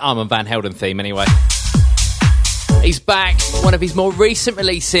 that Armand Van Helden theme, anyway. He's back. One of his more recent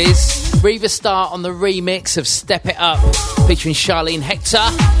releases. Reva Star on the remix of Step It Up, featuring Charlene Hector.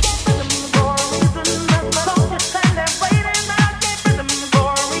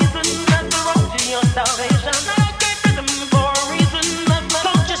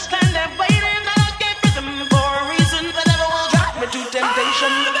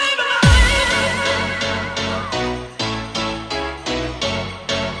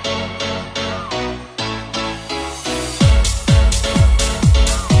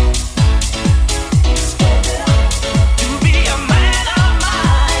 To be a man of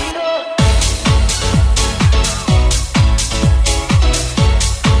mine.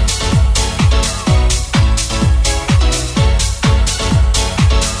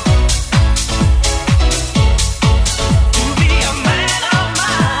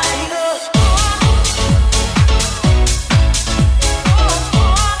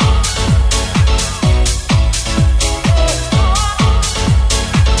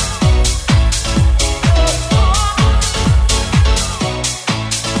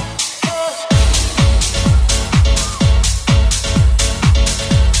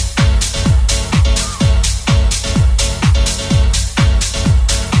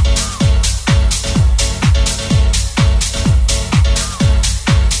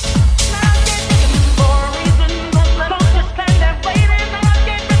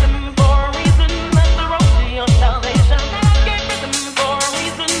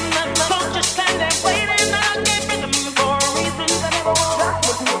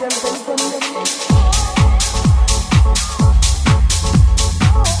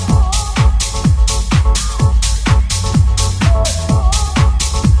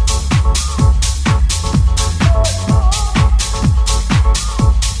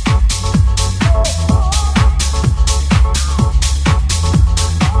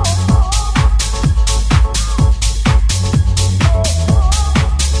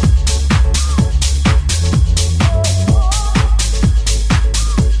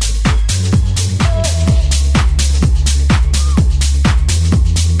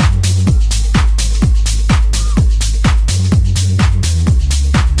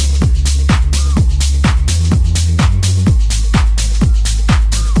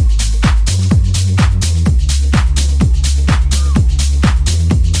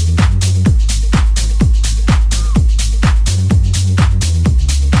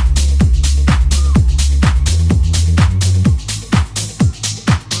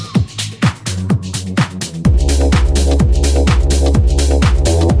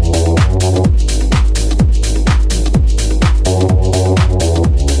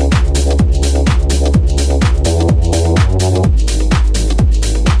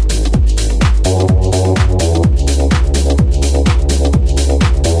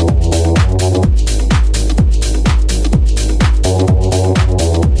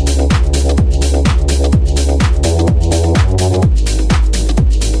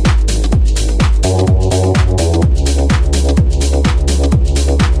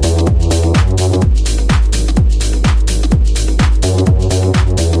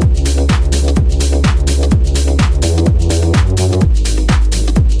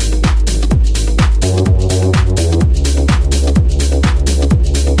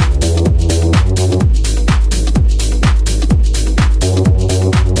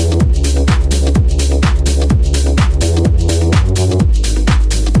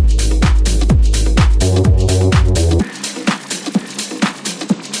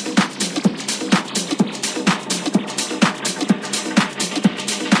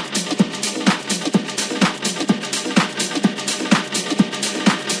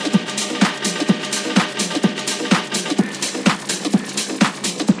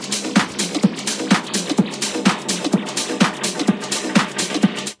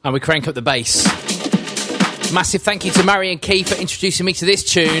 And we crank up the bass. Massive thank you to Marion Key for introducing me to this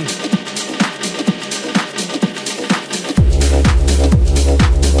tune.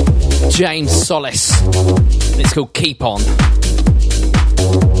 James Solis. And it's called Keep On.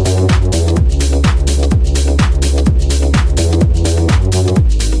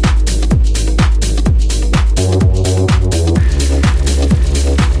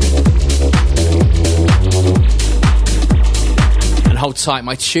 Hold tight,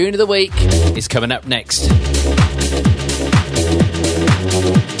 my tune of the week is coming up next.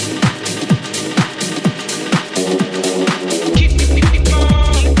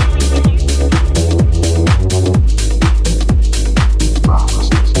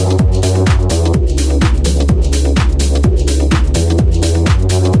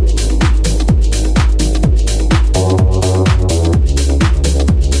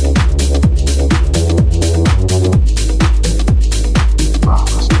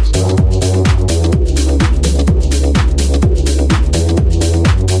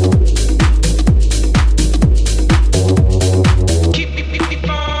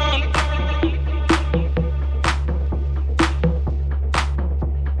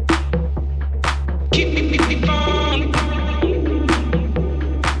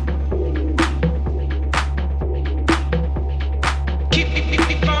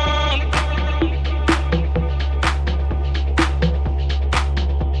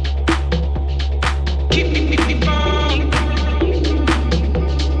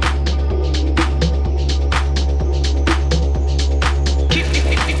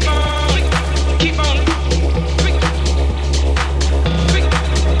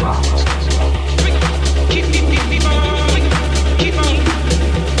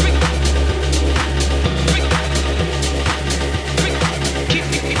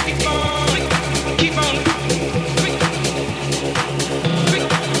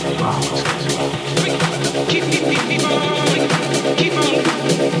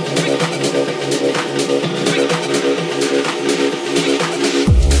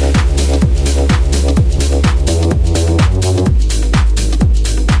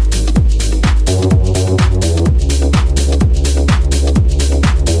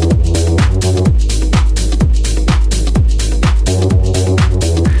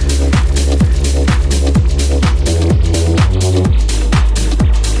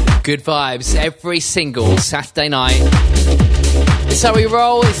 Good vibes every single Saturday night. It's how we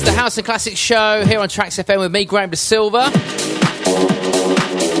roll. It's the House and Classics show here on Tracks FM with me, Graham De Silva.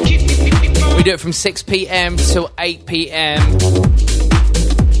 We do it from 6 p.m. till 8 p.m.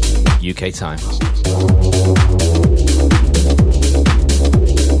 UK time.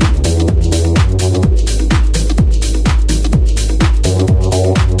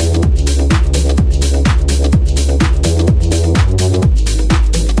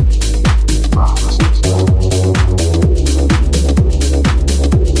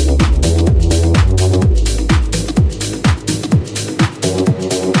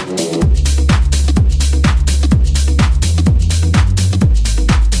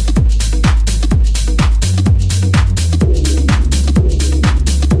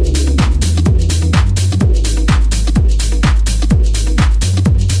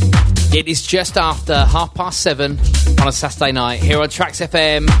 It is just after 7:30 on a Saturday night here on Tracks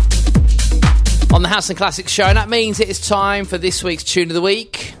FM on the House and Classics show, and that means it is time for this week's Tune of the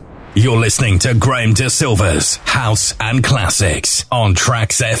Week. You're listening to Graham De Silva's House and Classics on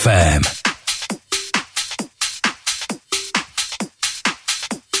Tracks FM.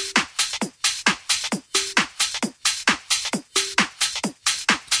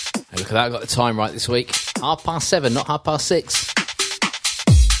 Hey, look at that, I got the time right this week. 7:30, not 6:30.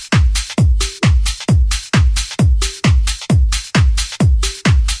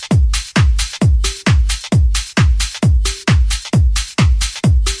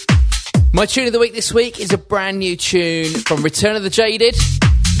 My tune of the week this week is a brand new tune from Return of the Jaded.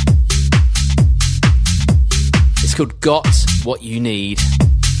 It's called Got What You Need.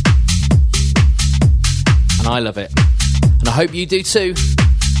 And I love it. And I hope you do too.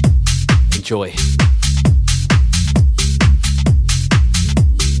 Enjoy.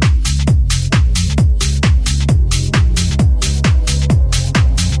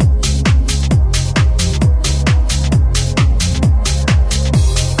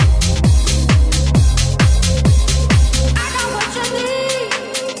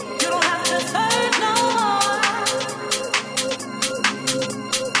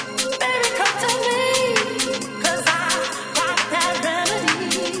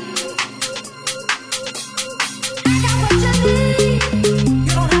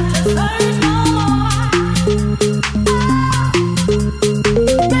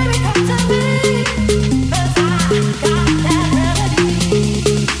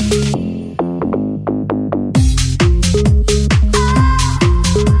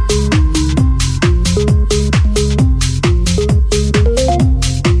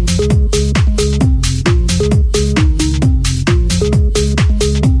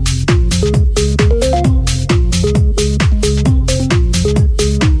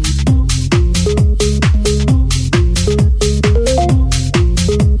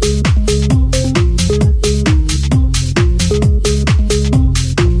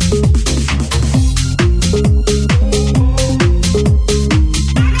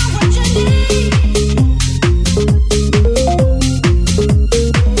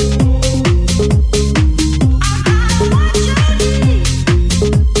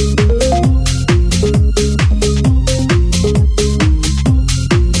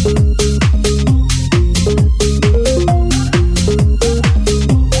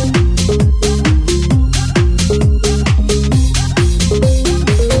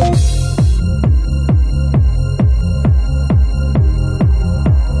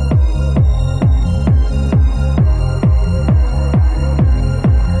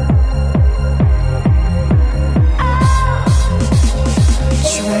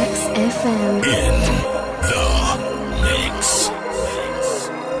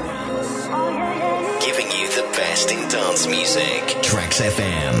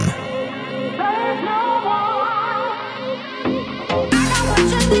 FM.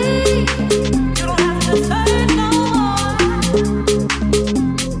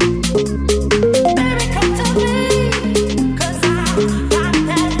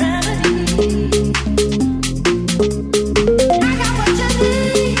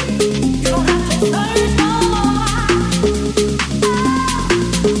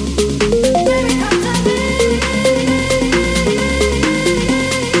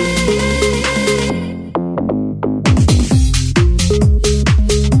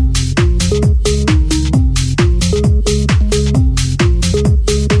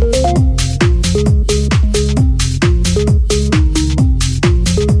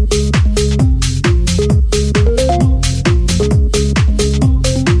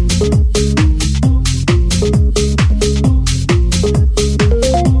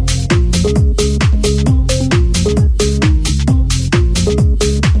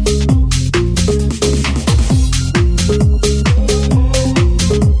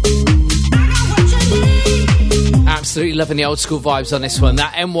 Loving the old school vibes on this one.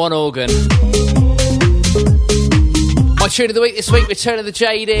 That M1 organ. My tune of the week this week, Return of the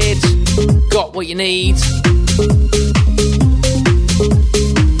Jaded. Got What You Need.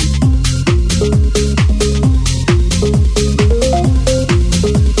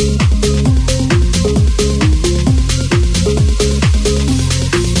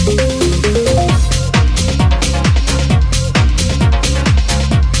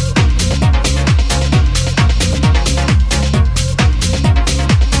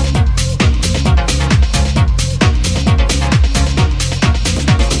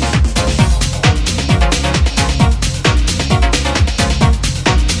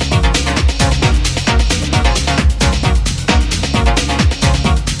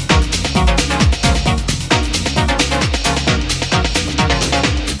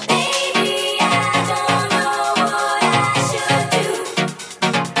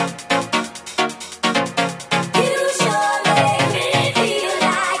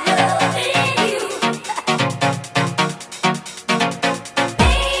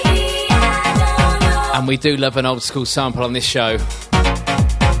 We do love an old school sample on this show.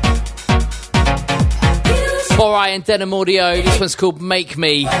 4i and Denim Audio. This one's called Make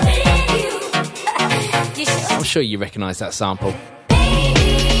Me. I'm sure you recognise that sample.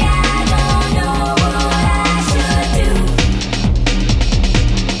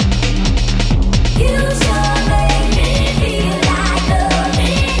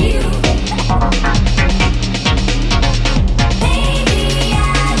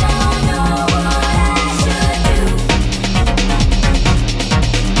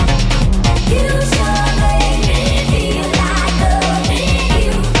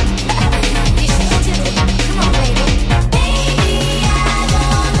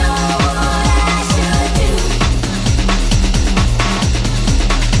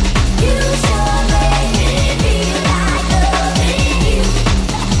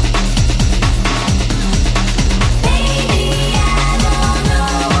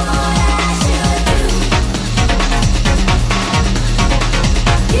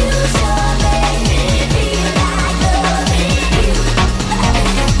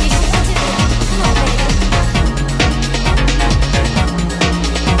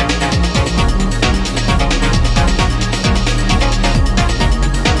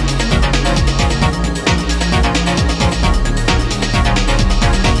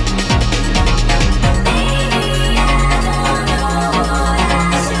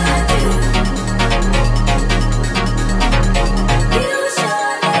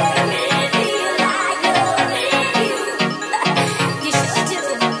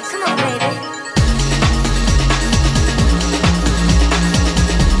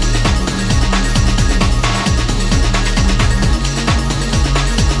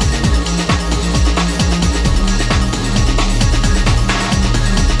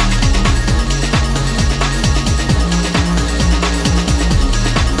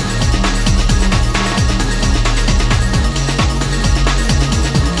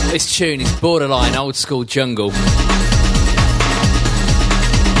 This tune is borderline old school jungle.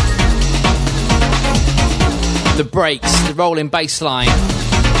 The breaks, the rolling bass line.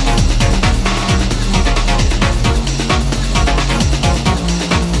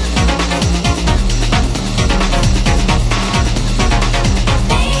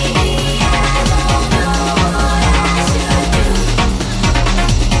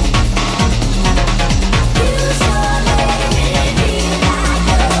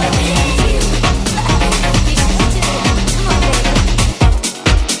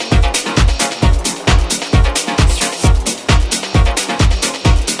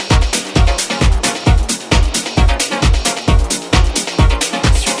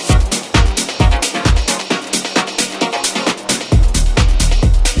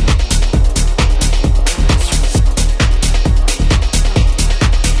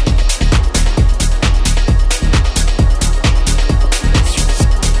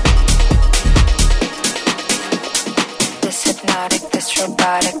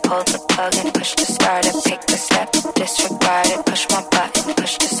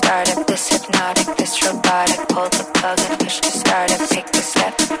 this robotic. Pull the plug and push to start it. Take the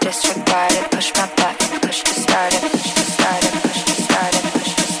step, disregard it. Push my button, push to start it. Push to start it, push to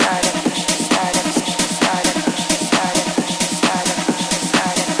start it. Push to start it, push to start it.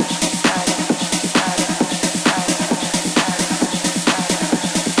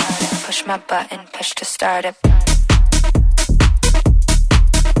 Push to start it, push to start it.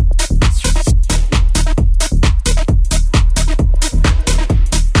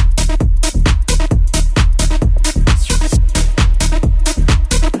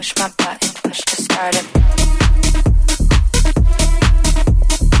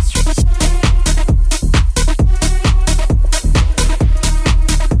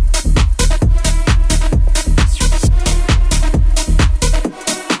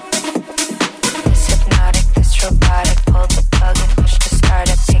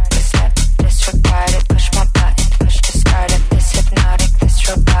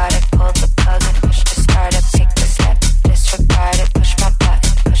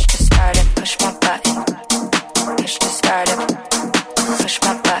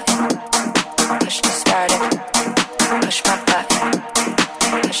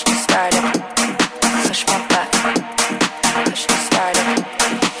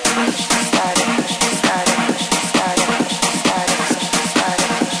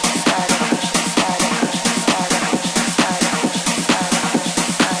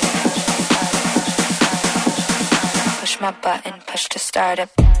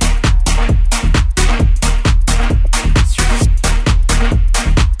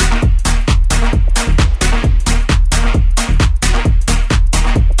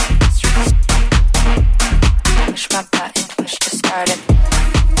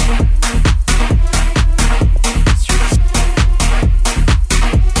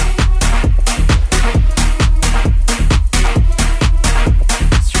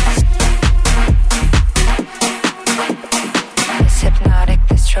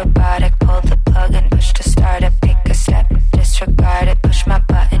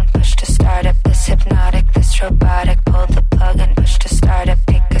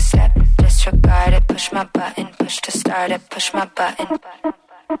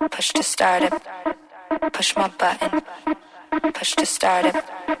 Push to start it, push to start it. Push to start it, push to start it.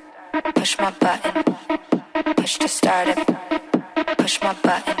 Push my button, push to start it.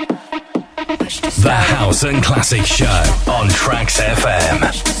 The House and Classic Show on Tracks FM.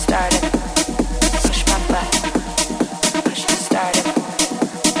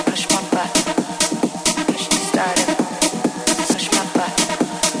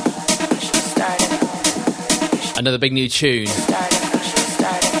 Another big new tune.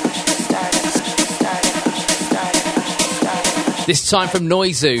 This time from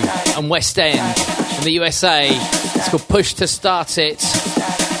Noizu and West End in the USA. It's called Push to Start It.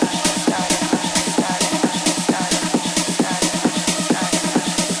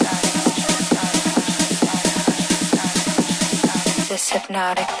 This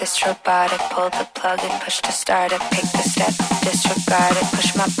hypnotic, this robotic. Pull the plug and push to start it. Pick the step, disregard it.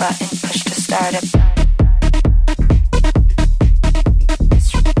 Push my button, push to start it.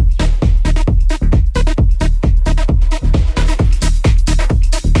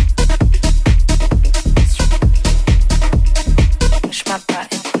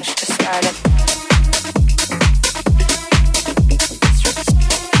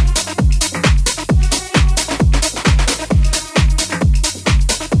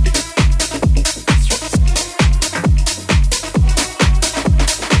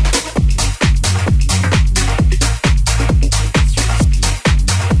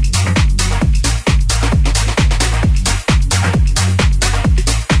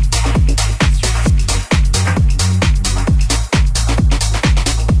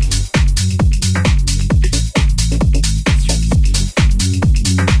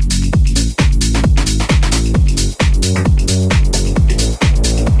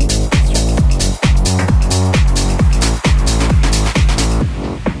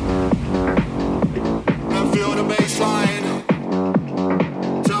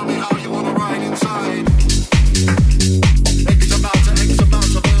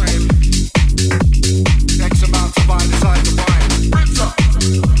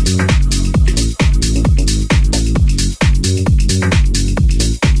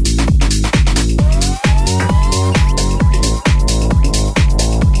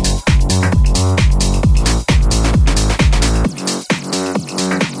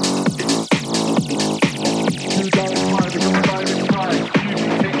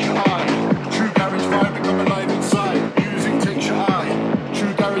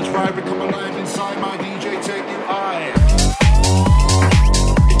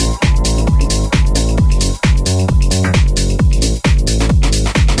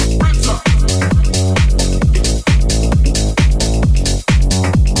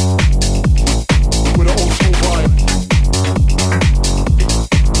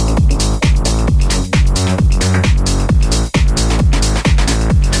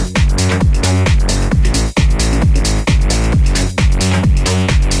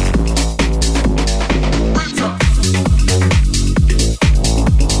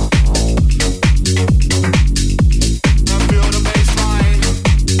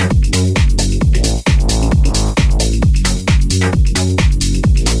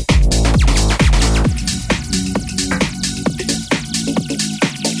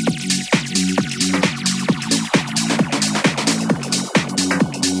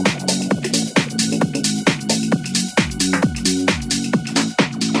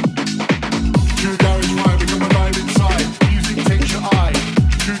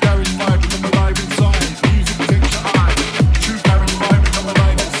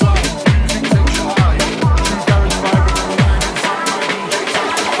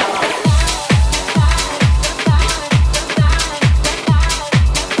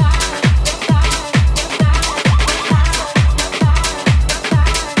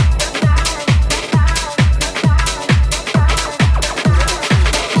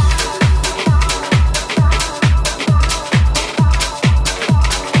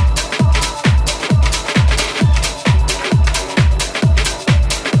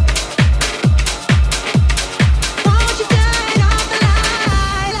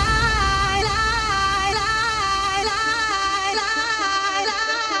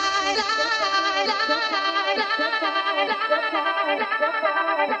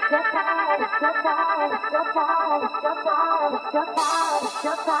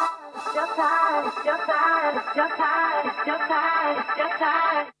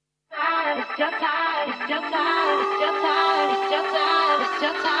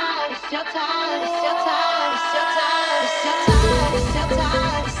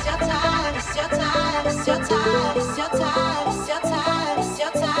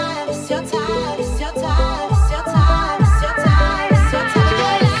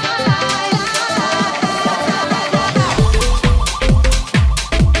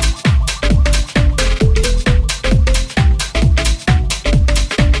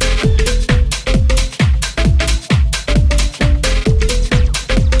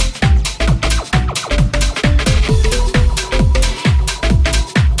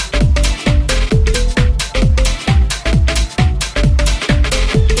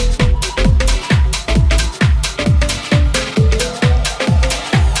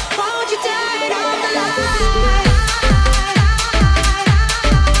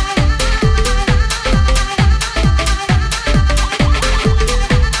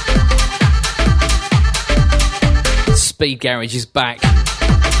 Speed Garage is back.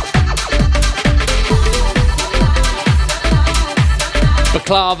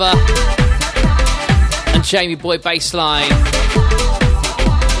 Baklava and Jamie Boy Bassline.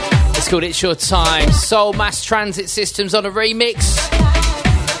 It's called It's Your Time. Soul Mass Transit Systems on a remix.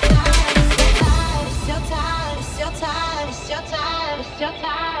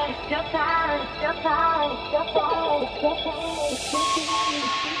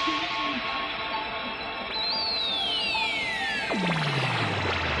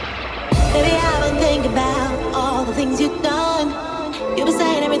 Baby, I've been thinking about all the things you've done. You've been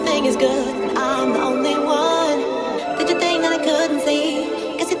saying everything is good, and I'm the only one. Did you think that I couldn't see?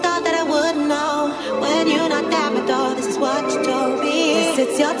 Guess you thought that I wouldn't know. When you knocked at my door, this is what you told me. Yes,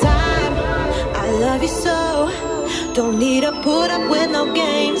 it's your time, I love you so. Don't need to put up with no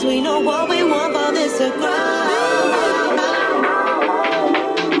games. We know what we want for this to grow.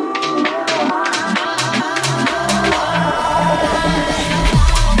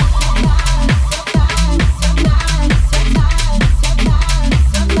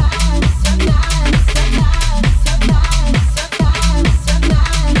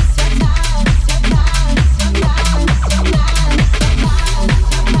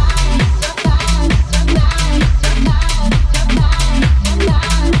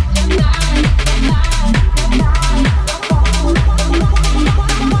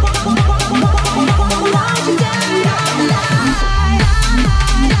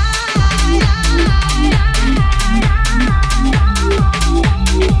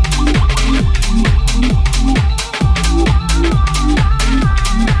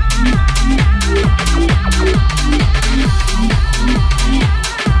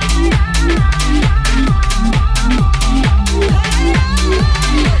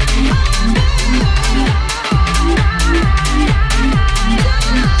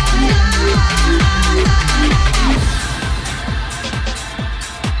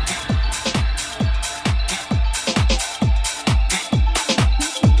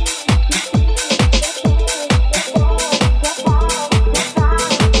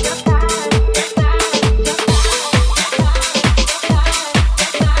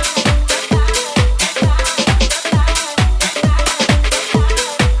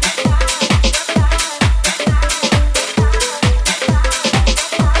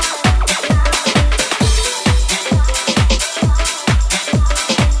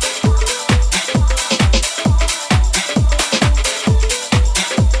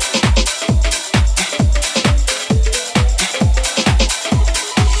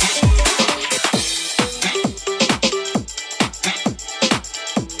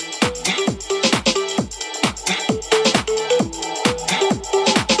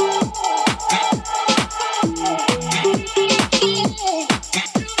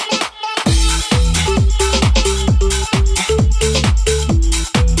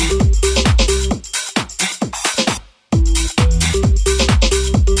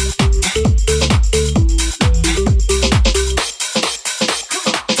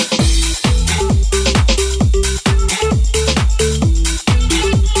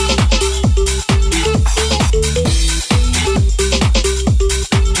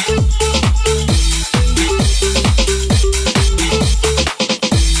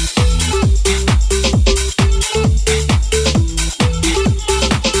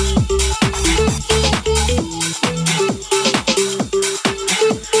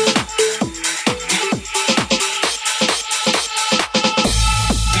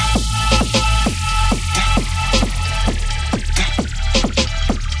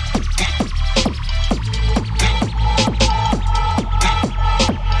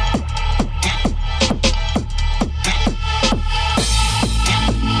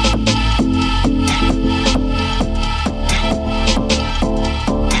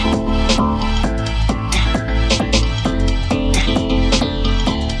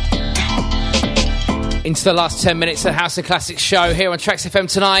 It's the last 10 minutes of the House and Classics show here on Tracks FM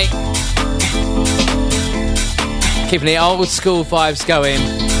tonight. Keeping the old school vibes going.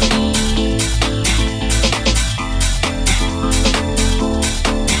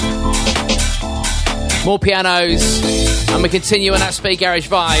 More pianos, and we continue on that speed garage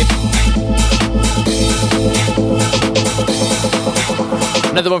vibe.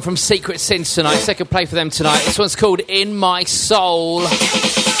 Another one from Secret Sins tonight, second play for them tonight. This one's called In My Soul.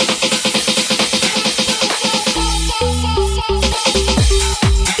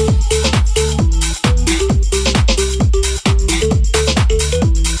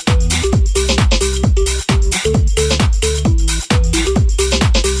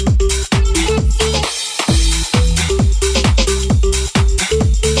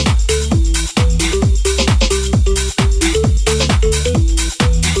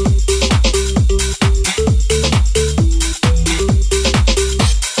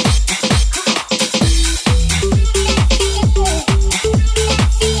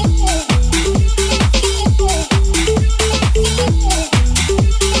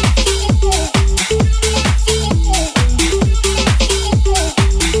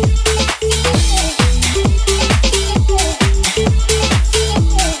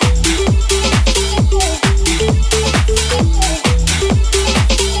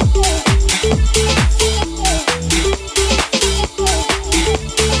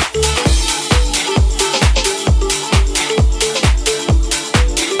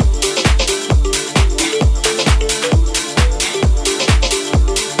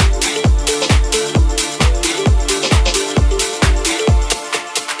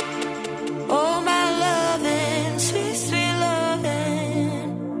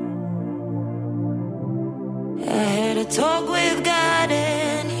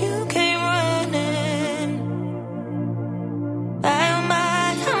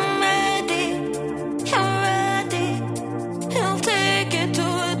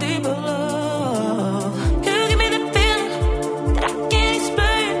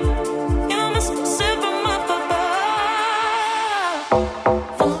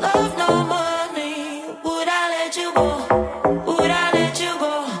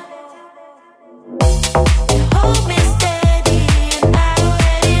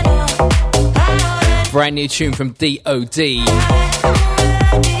 Brand new tune from D.O.D.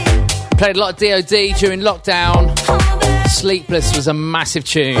 Played a lot of D.O.D. during lockdown. Sleepless was a massive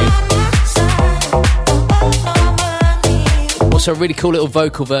tune. Also a really cool little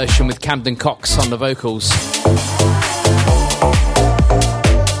vocal version with Camden Cox on the vocals.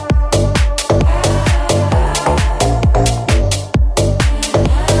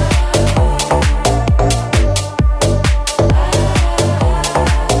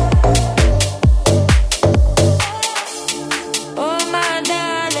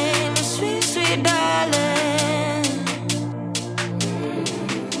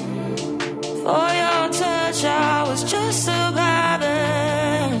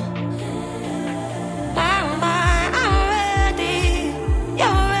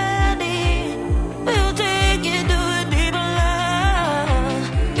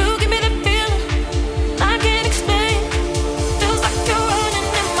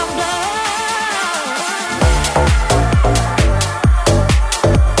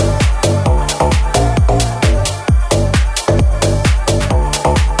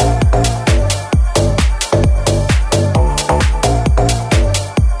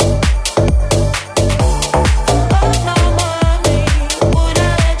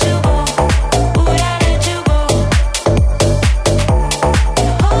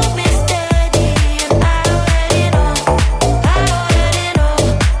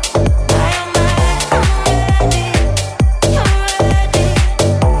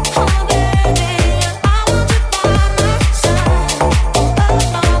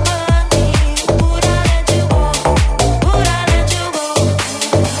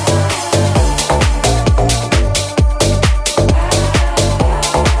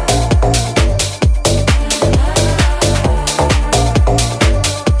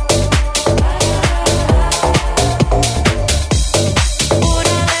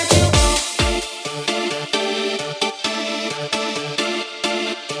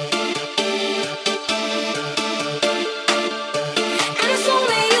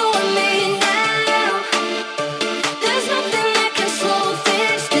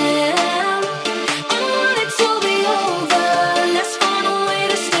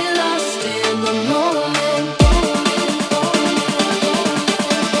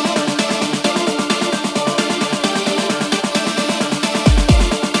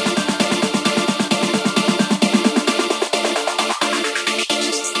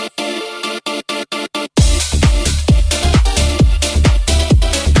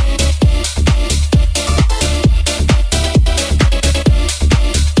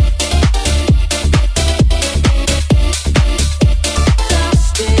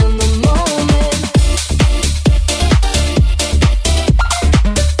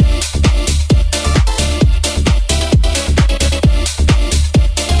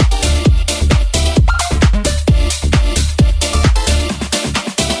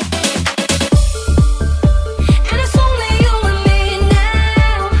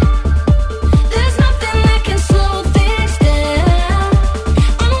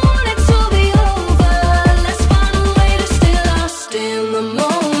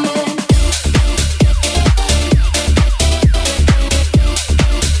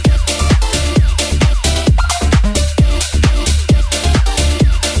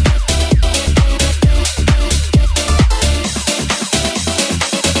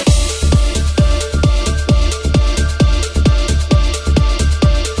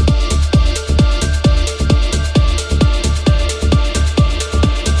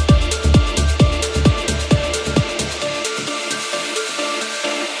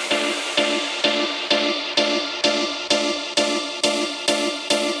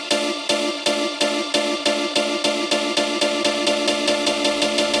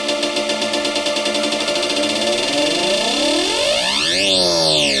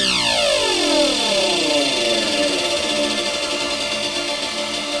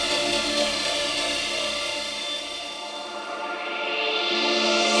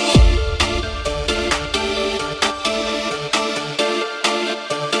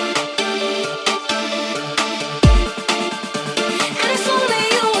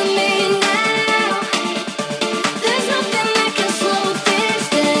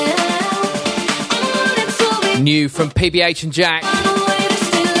 New from PBH and Jack.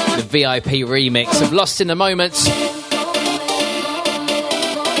 The VIP remix of Lost in the Moment.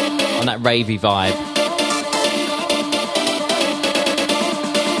 On that ravey vibe.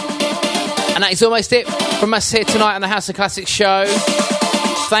 And that is almost it from us here tonight on the House and Classics show.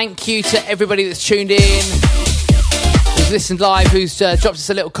 Thank you to everybody that's tuned in, who's listened live, who's dropped us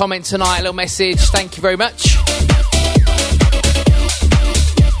a little comment tonight, a little message. Thank you very much.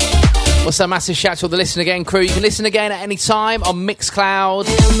 Also, a massive shout to all the Listen Again crew. You can listen again at any time on Mixcloud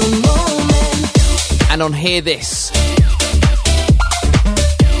and on Hear This.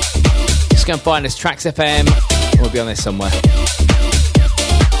 Just go and find us, Tracks FM. We'll be on there somewhere.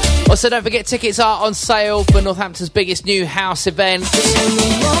 Also, don't forget, tickets are on sale for Northampton's biggest new house event,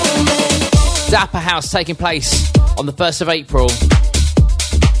 Dapper House, taking place on the 1st of April.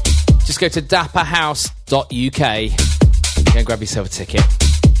 Just go to dapperhouse.uk. Go and grab yourself a ticket.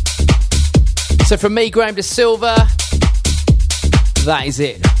 So from me, Graham De Silva, that is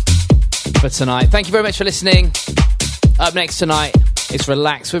it for tonight. Thank you very much for listening. Up next tonight, it's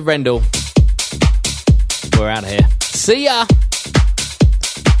Relax with Rendell. We're out of here. See ya!